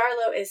Jack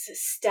Barlow is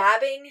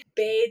stabbing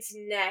Bade's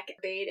neck.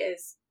 Bade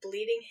is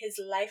bleeding his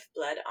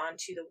lifeblood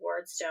onto the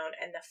Ward Stone,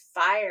 and the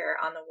fire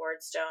on the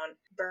Ward Stone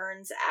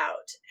burns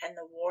out, and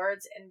the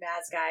wards in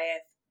Basgaia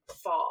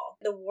fall.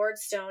 The Ward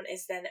Stone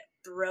is then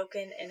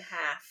broken in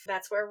half.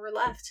 That's where we're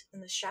left in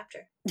this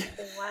chapter.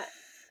 What?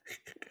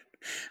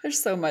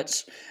 There's so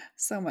much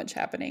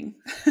happening.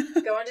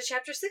 Go on to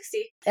chapter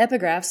 60.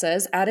 Epigraph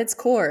says, at its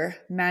core,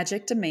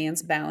 magic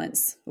demands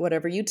balance.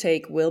 Whatever you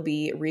take will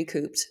be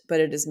recouped, but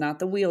it is not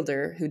the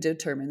wielder who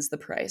determines the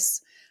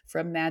price.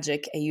 From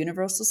Magic, a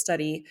universal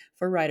study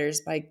for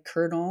writers by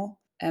Colonel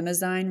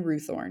Emazine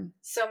Ruthorn.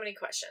 So many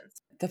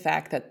questions. The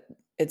fact that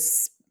it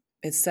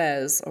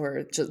says,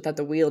 or just that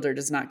the wielder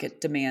does not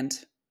demand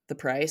the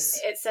price.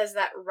 It says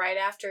that right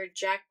after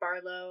Jack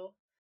Barlow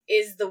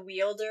is the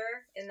wielder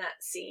in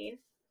that scene.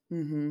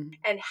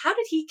 And how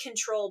did he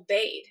control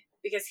Bade?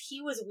 Because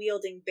he was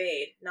wielding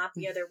Bade, not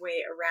the other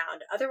way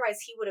around.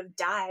 Otherwise, he would have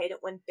died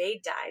when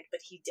Bade died,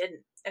 but he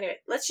didn't. Anyway,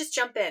 let's just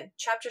jump in.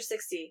 Chapter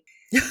 60.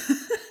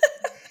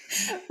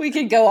 We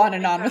could go on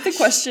and on with the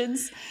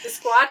questions. The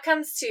squad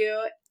comes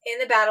to in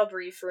the battle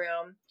brief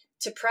room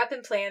to prep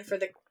and plan for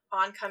the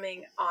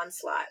oncoming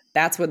onslaught.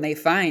 That's when they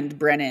find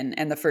Brennan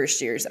and the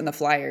first years and the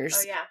flyers.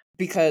 Oh, yeah.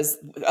 Because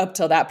up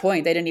till that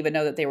point, they didn't even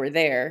know that they were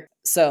there.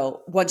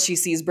 So once she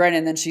sees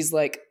Brennan, then she's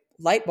like,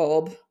 light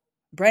bulb,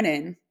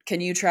 Brennan,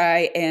 can you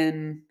try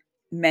and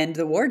mend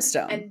the Ward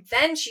Stone? And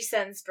then she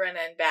sends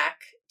Brennan back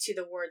to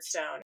the Ward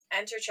Stone.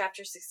 Enter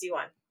chapter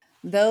 61.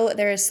 Though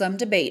there is some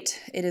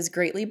debate, it is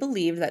greatly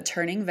believed that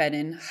turning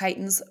Venin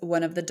heightens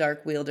one of the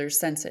Dark Wielder's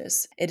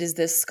senses. It is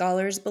this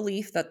scholar's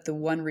belief that the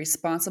one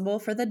responsible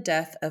for the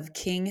death of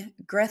King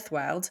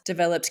Grethwild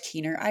developed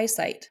keener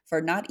eyesight, for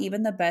not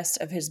even the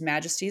best of His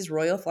Majesty's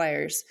royal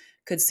flyers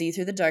could see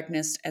through the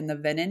darkness, and the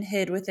Venin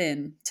hid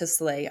within to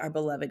slay our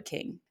beloved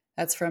king.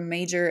 That's from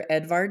Major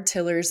Edvard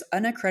Tiller's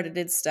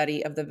unaccredited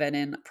study of the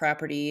Venin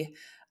property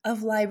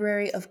of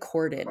Library of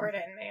Corden.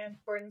 Corden, man.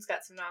 Corden's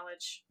got some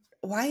knowledge.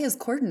 Why does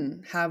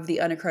Corden have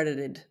the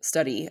unaccredited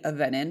study of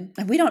Venin?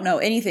 We don't know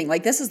anything.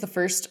 Like, this is the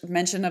first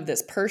mention of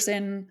this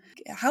person.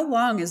 How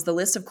long is the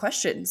list of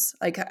questions?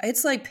 Like,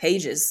 it's like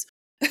pages.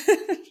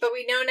 But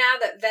we know now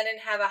that Venin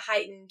have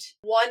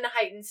one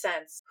heightened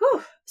sense.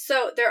 Whew.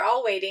 So they're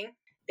all waiting.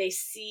 They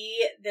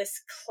see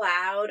this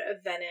cloud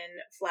of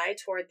Venin fly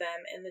toward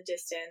them in the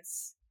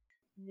distance.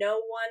 No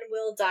one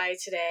will die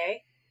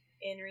today,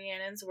 in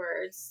Rhiannon's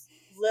words.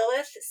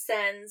 Lilith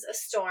sends a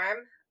storm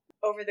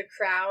over the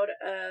crowd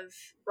of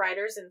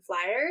riders and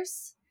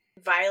flyers.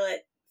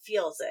 Violet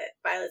feels it.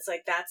 Violet's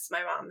like, that's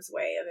my mom's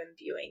way of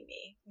imbuing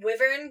me.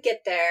 Wyvern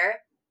get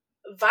there.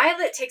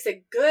 Violet takes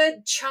a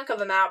good chunk of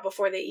them out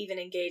before they even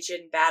engage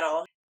in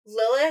battle.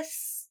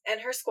 Lilith's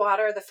and her squad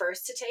are the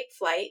first to take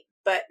flight,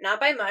 but not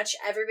by much.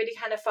 Everybody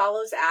kind of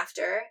follows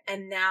after,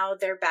 and now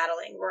they're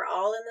battling. We're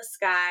all in the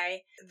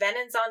sky.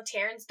 Venon's on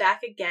Terran's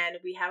back again.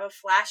 We have a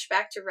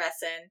flashback to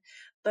Resin,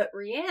 but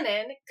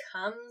Rhiannon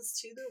comes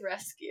to the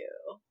rescue.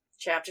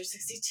 Chapter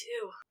 62.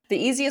 The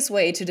easiest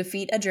way to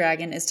defeat a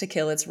dragon is to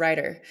kill its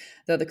rider.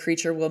 Though the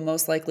creature will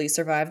most likely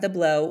survive the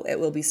blow, it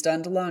will be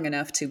stunned long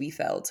enough to be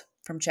felled.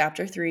 From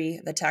Chapter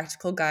 3, The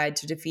Tactical Guide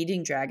to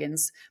Defeating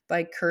Dragons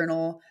by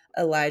Colonel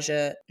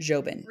Elijah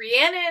Jobin.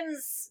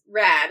 Rhiannon's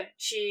rad.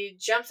 She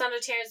jumps onto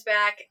Terran's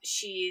back.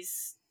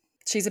 She's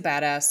a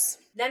badass.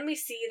 Then we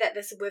see that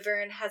this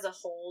wyvern has a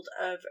hold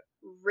of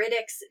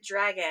Riddick's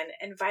dragon,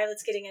 and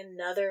Violet's getting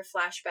another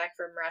flashback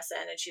from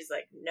Resin, and she's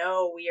like,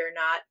 no,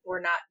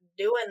 we're not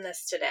doing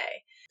this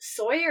today.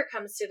 Sawyer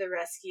comes to the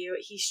rescue.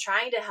 He's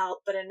trying to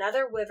help, but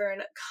another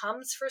wyvern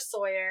comes for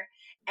Sawyer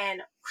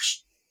and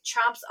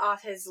chomps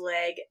off his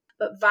leg.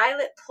 But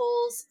Violet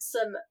pulls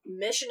some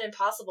Mission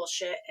Impossible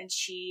shit, and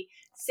she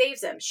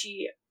saves him.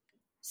 She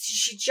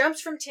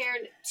jumps from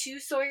Terran to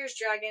Sawyer's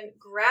dragon,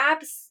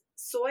 grabs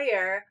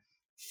Sawyer,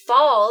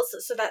 falls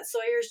so that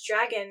Sawyer's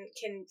dragon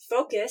can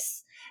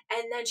focus,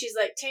 and then she's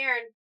like,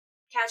 Terran,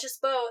 catch us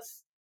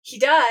both. He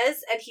does,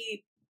 and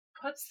he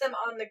puts them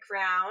on the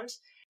ground.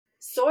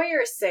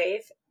 Sawyer is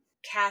safe.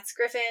 Kat's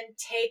Griffin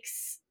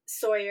takes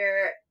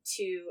Sawyer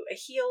to a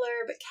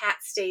healer, but Kat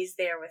stays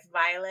there with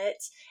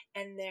Violet,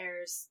 and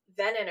there's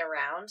Venon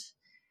around.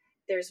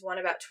 There's one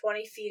about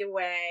 20 feet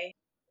away.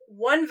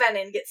 One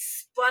Venon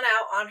gets spun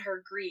out on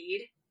her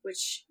greed,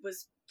 which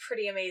was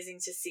pretty amazing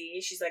to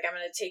see. She's like, I'm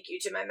going to take you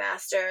to my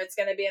master. It's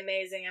going to be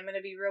amazing. I'm going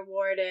to be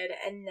rewarded.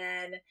 And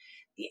then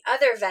the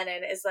other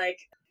Venon is like,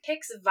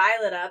 picks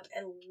Violet up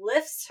and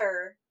lifts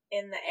her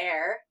in the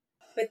air.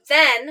 But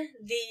then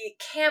the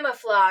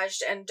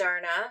camouflaged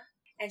Andarna,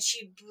 and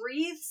she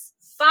breathes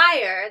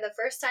fire. The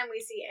first time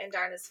we see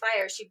Andarna's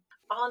fire, she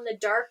on the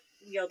Dark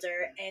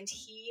Wielder, and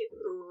he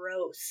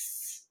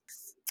roasts.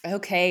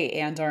 Okay,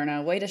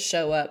 Andarna, way to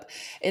show up.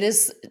 It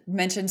is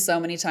mentioned so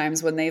many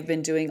times when they've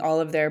been doing all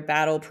of their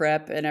battle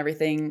prep and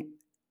everything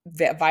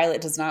that Violet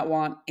does not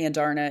want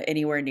Andarna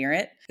anywhere near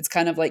it. It's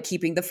kind of like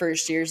keeping the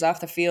first years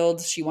off the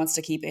field. She wants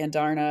to keep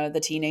Andarna, the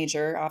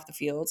teenager, off the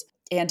field.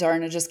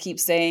 Andarna just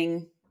keeps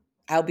saying,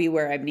 I'll be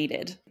where I'm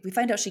needed. We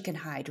find out she can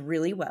hide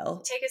really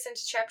well. Take us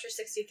into chapter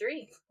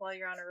 63 while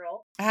you're on a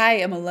roll. I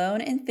am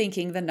alone in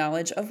thinking the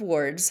knowledge of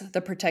wards,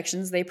 the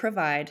protections they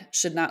provide,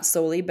 should not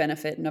solely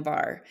benefit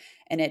Navarre,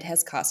 and it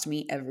has cost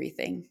me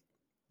everything.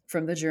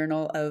 From the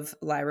Journal of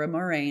Lyra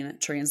Moraine,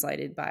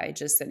 translated by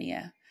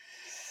Jacinia.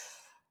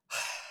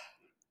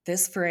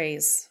 This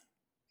phrase,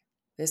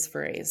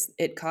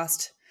 it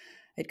cost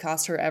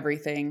her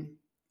everything.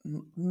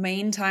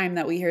 Main time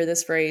that we hear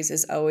this phrase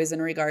is always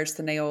in regards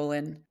to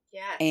Naolin.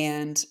 Yes.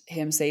 And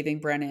him saving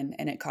Brennan,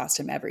 and it cost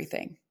him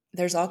everything.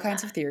 There's all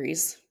kinds of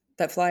theories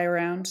that fly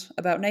around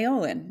about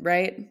Naolin,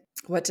 right?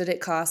 What did it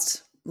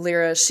cost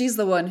Lyra? She's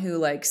the one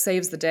who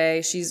saves the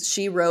day.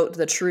 She wrote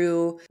the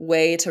true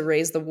way to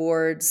raise the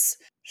wards.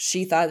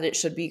 She thought that it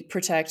should be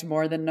protect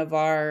more than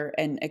Navarre,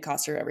 and it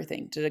cost her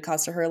everything. Did it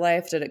cost her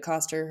life? Did it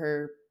cost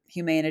her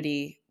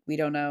humanity? We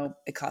don't know.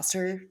 It cost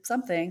her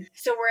something.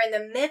 So we're in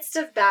the midst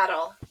of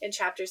battle in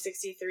chapter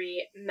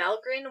 63.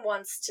 Melgren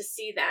wants to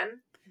see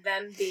them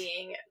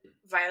being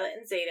Violet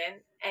and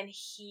Xaden, and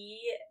he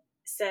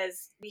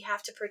says, we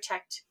have to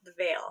protect the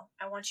Veil.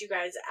 I want you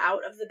guys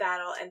out of the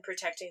battle and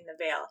protecting the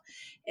Veil.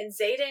 And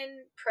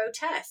Xaden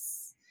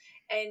protests,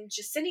 and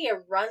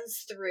Jacinia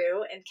runs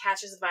through and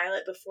catches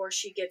Violet before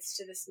she gets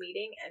to this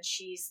meeting, and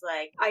she's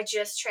like, I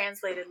just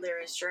translated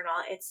Lyra's journal.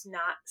 It's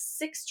not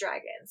 6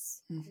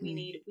 dragons. Mm-hmm.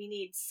 We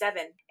need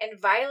 7.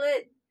 And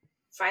Violet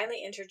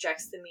finally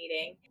interjects the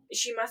meeting.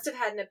 She must have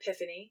had an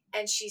epiphany,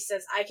 and she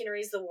says, I can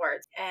raise the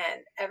wards.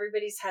 And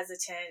everybody's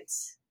hesitant,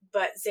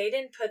 but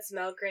Xaden puts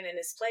Melgren in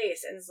his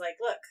place and is like,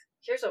 look,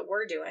 here's what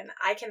we're doing.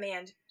 I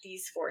command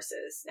these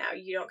forces. Now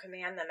you don't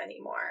command them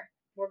anymore.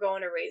 We're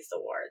going to raise the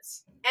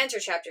wards. Enter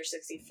chapter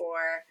 64.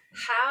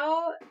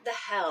 How the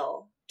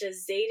hell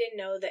does Xaden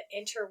know the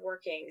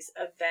interworkings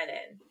of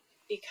Venon?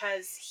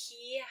 Because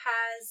he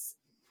has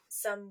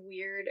some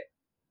weird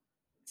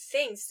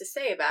things to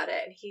say about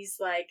it. And he's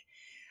like,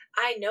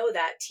 I know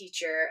that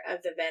teacher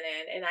of the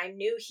Venon, and I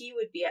knew he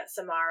would be at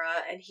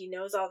Samara, and he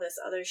knows all this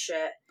other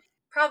shit.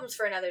 Problems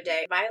for another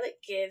day. Violet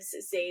gives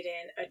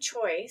Xaden a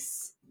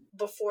choice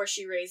before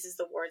she raises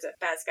the wards at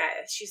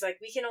Basgiath. She's like,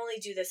 we can only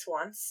do this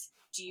once.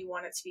 Do you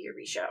want it to be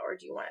Orisha, or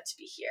do you want it to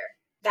be here?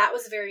 That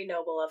was very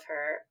noble of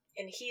her.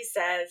 And he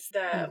says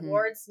the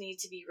wards need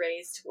to be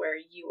raised where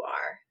you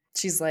are.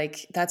 She's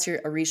like, that's your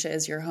Orisha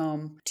is your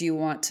home. Do you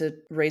want to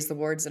raise the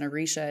wards in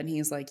Orisha? And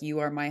he's like, you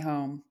are my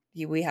home.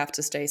 We have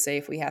to stay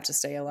safe. We have to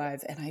stay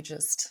alive. And I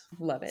just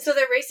love it. So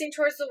they're racing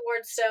towards the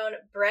wardstone.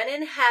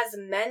 Brennan has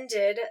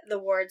mended the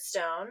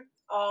wardstone.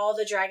 All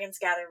the dragons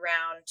gather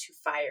round to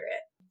fire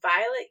it.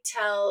 Violet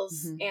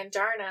tells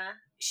Andarna,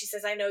 she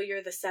says, I know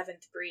you're the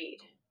 7th breed.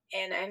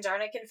 And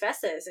Andarna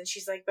confesses. And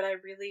she's like, but I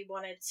really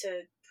wanted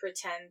to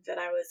pretend that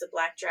I was a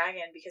black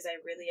dragon because I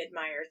really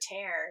admire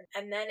Tarn.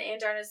 And then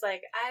Andarna's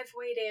like, I've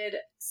waited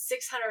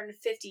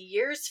 650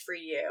 years for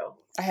you.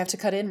 I have to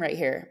cut in right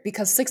here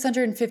because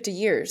 650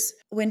 years.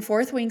 When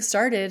Fourth Wing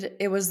started,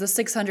 it was the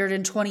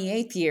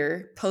 628th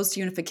year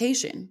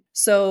post-unification.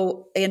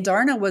 So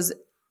Andarna was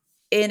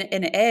in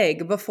an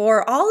egg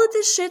before all of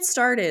this shit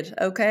started,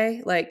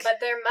 okay? Like,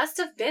 but there must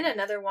have been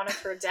another one of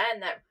her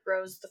den that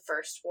rose the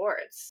first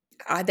wards.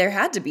 There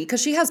had to be,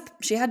 because she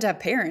had to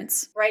have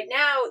parents. Right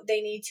now,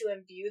 they need to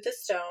imbue the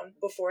stone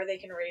before they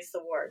can raise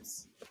the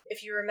wards.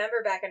 If you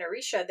remember back in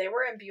Orisha, they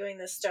were imbuing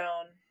the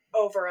stone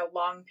over a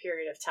long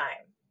period of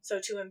time.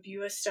 So to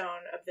imbue a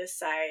stone of this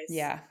size,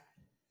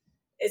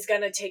 is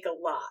going to take a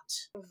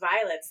lot.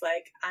 Violet's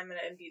like, I'm going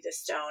to imbue the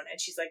stone, and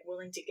she's like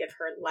willing to give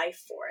her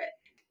life for it.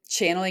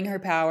 Channeling her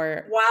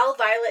power. While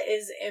Violet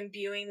is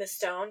imbuing the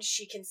stone,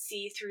 she can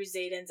see through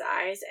Xaden's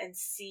eyes and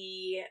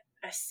see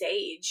a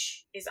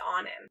sage is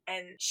on him.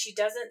 And she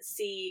doesn't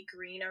see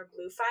green or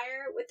blue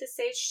fire with the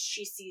sage.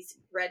 She sees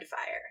red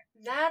fire.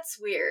 That's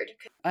weird.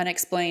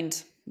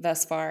 Unexplained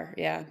thus far,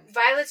 yeah.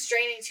 Violet's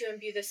draining to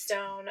imbue the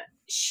stone.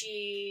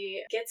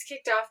 She gets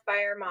kicked off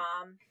by her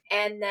mom.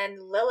 And then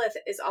Lilith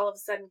is all of a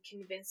sudden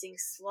convincing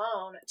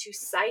Sloane to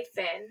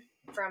siphon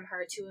from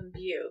her to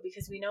imbue,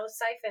 because we know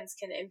siphons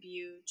can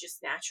imbue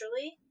just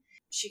naturally.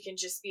 She can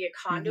just be a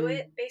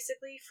conduit,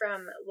 basically,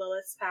 from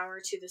Lilith's power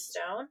to the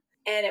stone.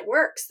 And it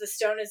works. The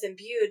stone is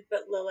imbued,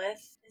 but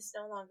Lilith is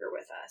no longer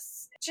with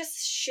us. Just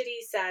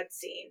shitty, sad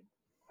scene,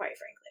 quite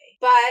frankly.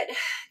 But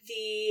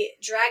the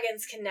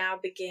dragons can now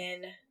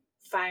begin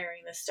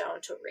firing the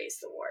stone to raise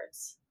the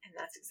wards. And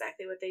that's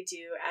exactly what they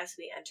do as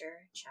we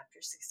enter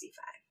chapter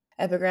 65.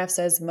 Epigraph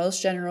says,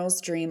 most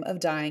generals dream of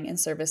dying in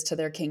service to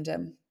their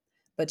kingdom.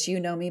 But you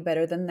know me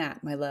better than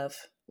that, my love.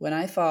 When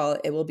I fall,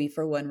 it will be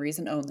for one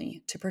reason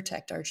only, to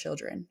protect our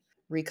children.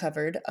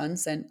 Recovered,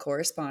 unsent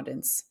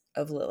correspondence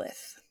of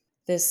Lilith.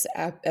 This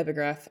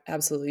epigraph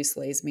absolutely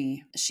slays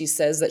me. She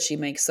says that she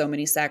makes so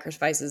many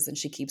sacrifices and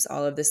she keeps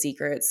all of the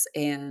secrets,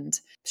 and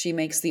she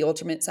makes the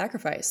ultimate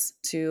sacrifice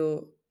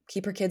to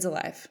keep her kids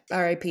alive.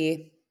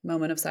 R.I.P.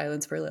 Moment of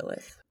silence for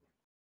Lilith.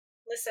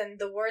 Listen,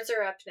 the wards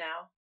are up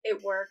now.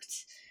 It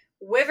worked.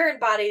 Wyvern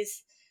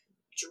bodies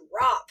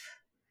drop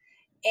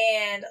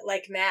and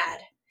like mad.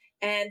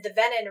 And the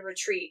Venin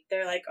retreat.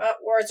 They're like, oh,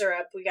 wards are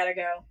up. We gotta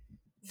go.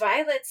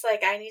 Violet's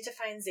like, I need to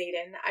find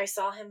Xaden. I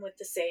saw him with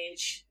the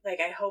sage. Like,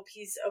 I hope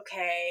he's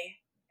okay.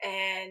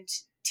 And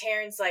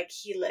Tarn's like,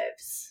 he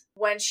lives.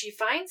 When she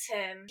finds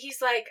him,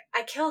 he's like,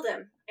 I killed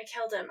him.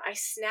 I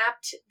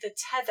snapped the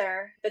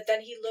tether. But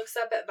then he looks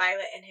up at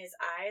Violet and his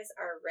eyes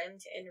are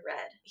rimmed in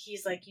red.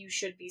 He's like, you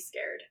should be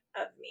scared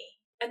of me.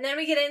 And then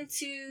we get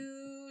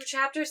into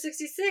chapter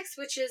 66,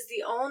 which is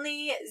the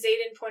only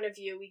Xaden point of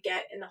view we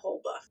get in the whole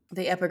book.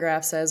 The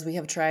epigraph says, we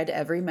have tried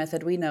every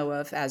method we know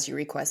of as you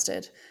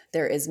requested.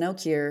 There is no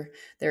cure.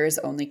 There is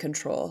only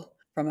control.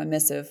 From a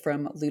missive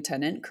from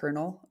Lieutenant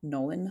Colonel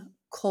Nolan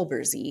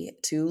Culberzy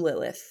to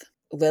Lilith.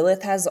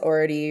 Lilith has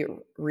already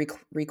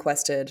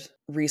requested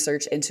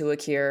research into a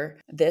cure.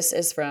 This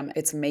is from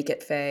It's Make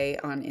It Faye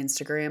on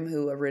Instagram,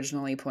 who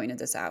originally pointed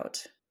this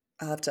out.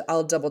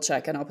 I'll double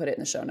check and I'll put it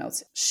in the show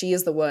notes. She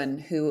is the one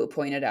who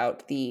pointed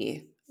out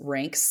the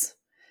ranks,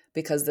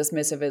 because this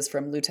missive is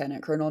from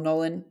Lieutenant Colonel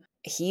Nolan.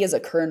 He is a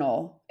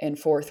colonel in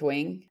Fourth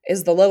Wing,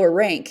 is the lower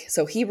rank.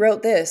 So he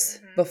wrote this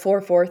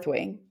before Fourth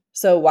Wing.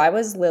 So why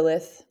was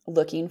Lilith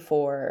looking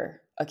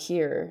for a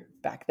cure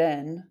back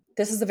then?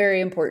 This is a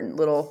very important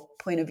little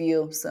point of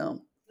view.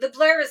 So the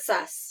blurb is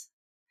sus.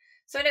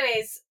 So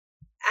anyways,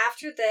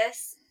 after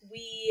this,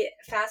 we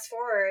fast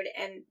forward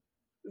and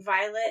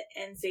Violet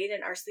and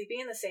Xaden are sleeping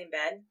in the same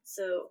bed.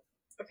 So,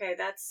 okay,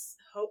 that's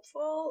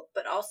hopeful,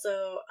 but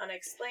also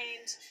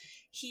unexplained.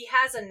 He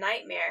has a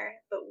nightmare,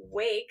 but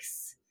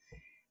wakes.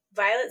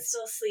 Violet's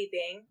still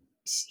sleeping.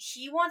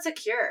 He wants a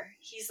cure.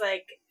 He's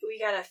like, we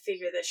gotta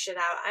figure this shit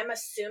out. I'm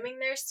assuming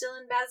they're still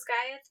in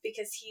Basgiath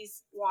because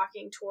he's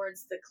walking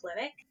towards the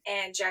clinic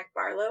and Jack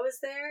Barlow is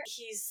there.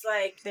 He's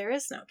like, there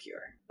is no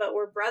cure, but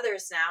we're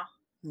brothers now.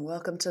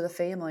 Welcome to the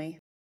family.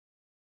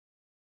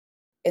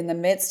 In the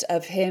midst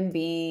of him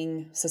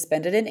being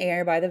suspended in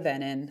air by the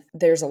Venin,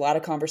 there's a lot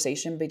of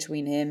conversation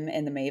between him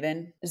and the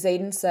Maven.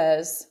 Xaden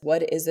says,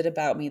 what is it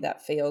about me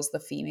that fails the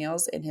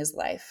females in his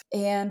life?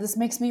 And this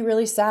makes me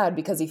really sad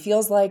because he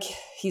feels like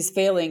he's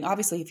failing.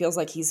 Obviously, he feels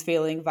like he's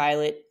failing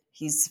Violet.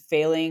 He's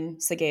failing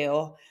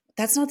Sigale.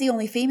 That's not the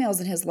only females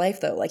in his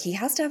life, though. Like, he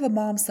has to have a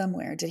mom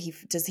somewhere.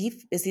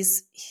 Is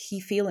he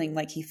feeling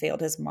like he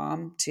failed his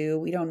mom, too?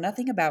 We know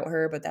nothing about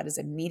her, but that is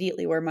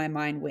immediately where my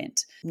mind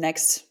went.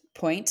 Next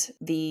point,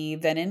 the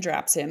Venin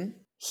drops him.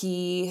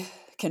 He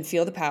can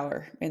feel the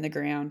power in the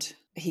ground.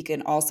 He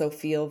can also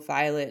feel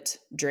Violet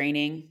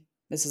draining.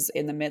 This is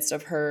in the midst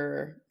of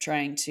her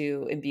trying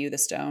to imbue the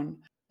stone.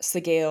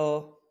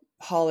 Sigale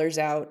hollers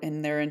out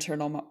in their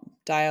internal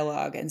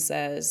dialogue and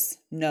says,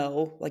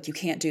 no, like, you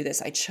can't do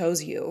this. I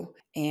chose you.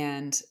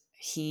 And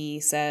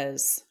he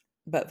says,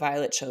 but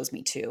Violet chose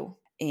me too.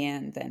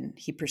 And then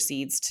he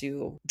proceeds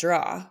to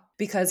draw.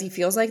 Because he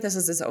feels like this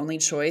is his only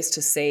choice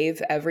to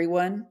save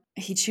everyone,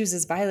 he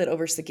chooses Violet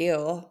over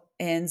Sigil,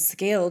 and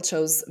Sigil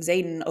chose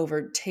Xaden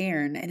over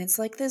Tairn. And it's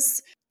like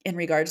this in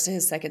regards to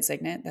his second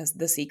signet, that's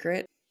the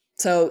secret.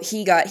 So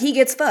he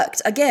gets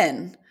fucked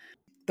again.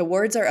 The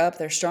wards are up,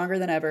 they're stronger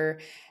than ever,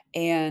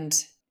 and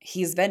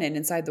he's venom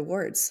inside the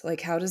wards.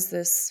 Like, how does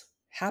this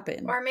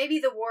happen? Or maybe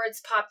the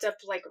wards popped up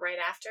like right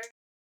after.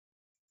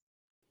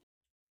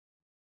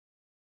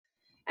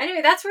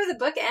 Anyway, that's where the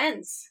book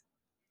ends.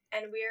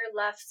 And we're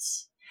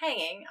left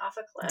hanging off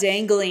a cliff.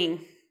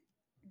 Dangling.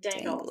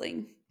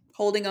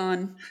 Holding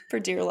on for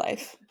dear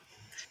life.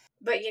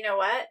 But you know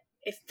what?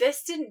 If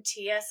this didn't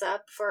tee us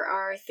up for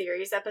our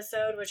theories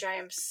episode, which I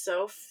am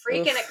so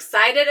freaking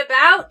excited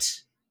about.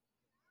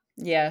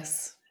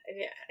 Yes.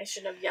 Yeah, I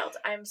shouldn't have yelled.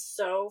 I'm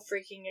so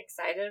freaking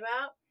excited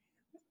about.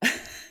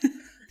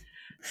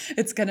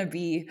 It's gonna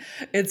be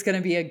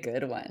a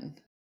good one.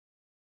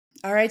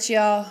 All right,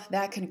 y'all.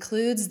 That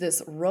concludes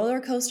this roller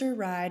coaster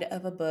ride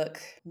of a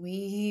book.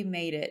 We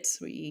made it.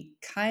 We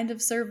kind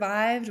of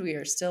survived. We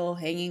are still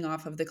hanging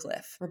off of the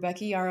cliff.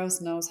 Rebecca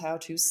Yarros knows how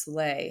to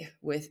slay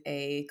with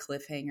a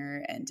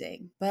cliffhanger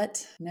ending.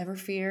 But never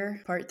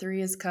fear, part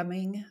 3 is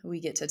coming. We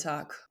get to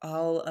talk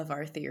all of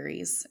our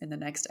theories in the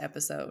next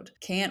episode.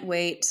 Can't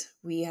wait.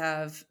 We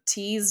have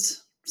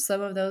teased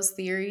some of those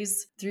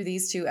theories through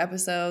these 2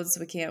 episodes.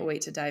 We can't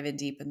wait to dive in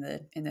deep in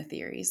the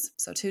theories.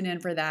 So tune in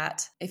for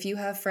that. If you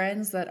have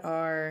friends that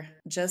are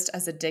just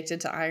as addicted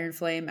to Iron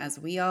Flame as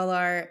we all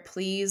are,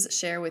 please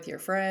share with your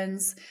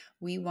friends.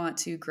 We want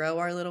to grow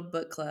our little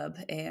book club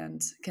and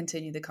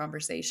continue the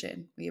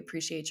conversation. We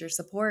appreciate your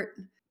support.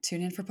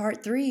 Tune in for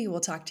part 3.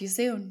 We'll talk to you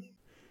soon.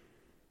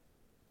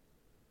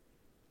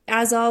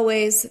 As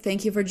always,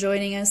 thank you for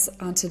joining us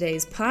on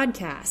today's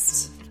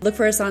podcast. Look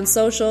for us on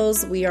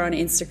socials. We are on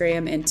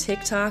Instagram and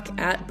TikTok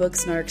at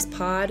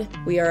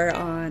BooksNarksPod. We are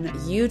on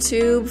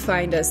YouTube.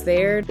 Find us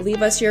there.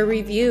 Leave us your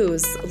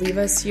reviews. Leave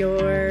us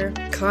your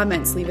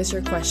comments. Leave us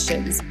your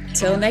questions.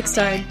 Till next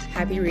time,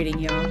 happy reading,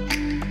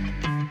 y'all.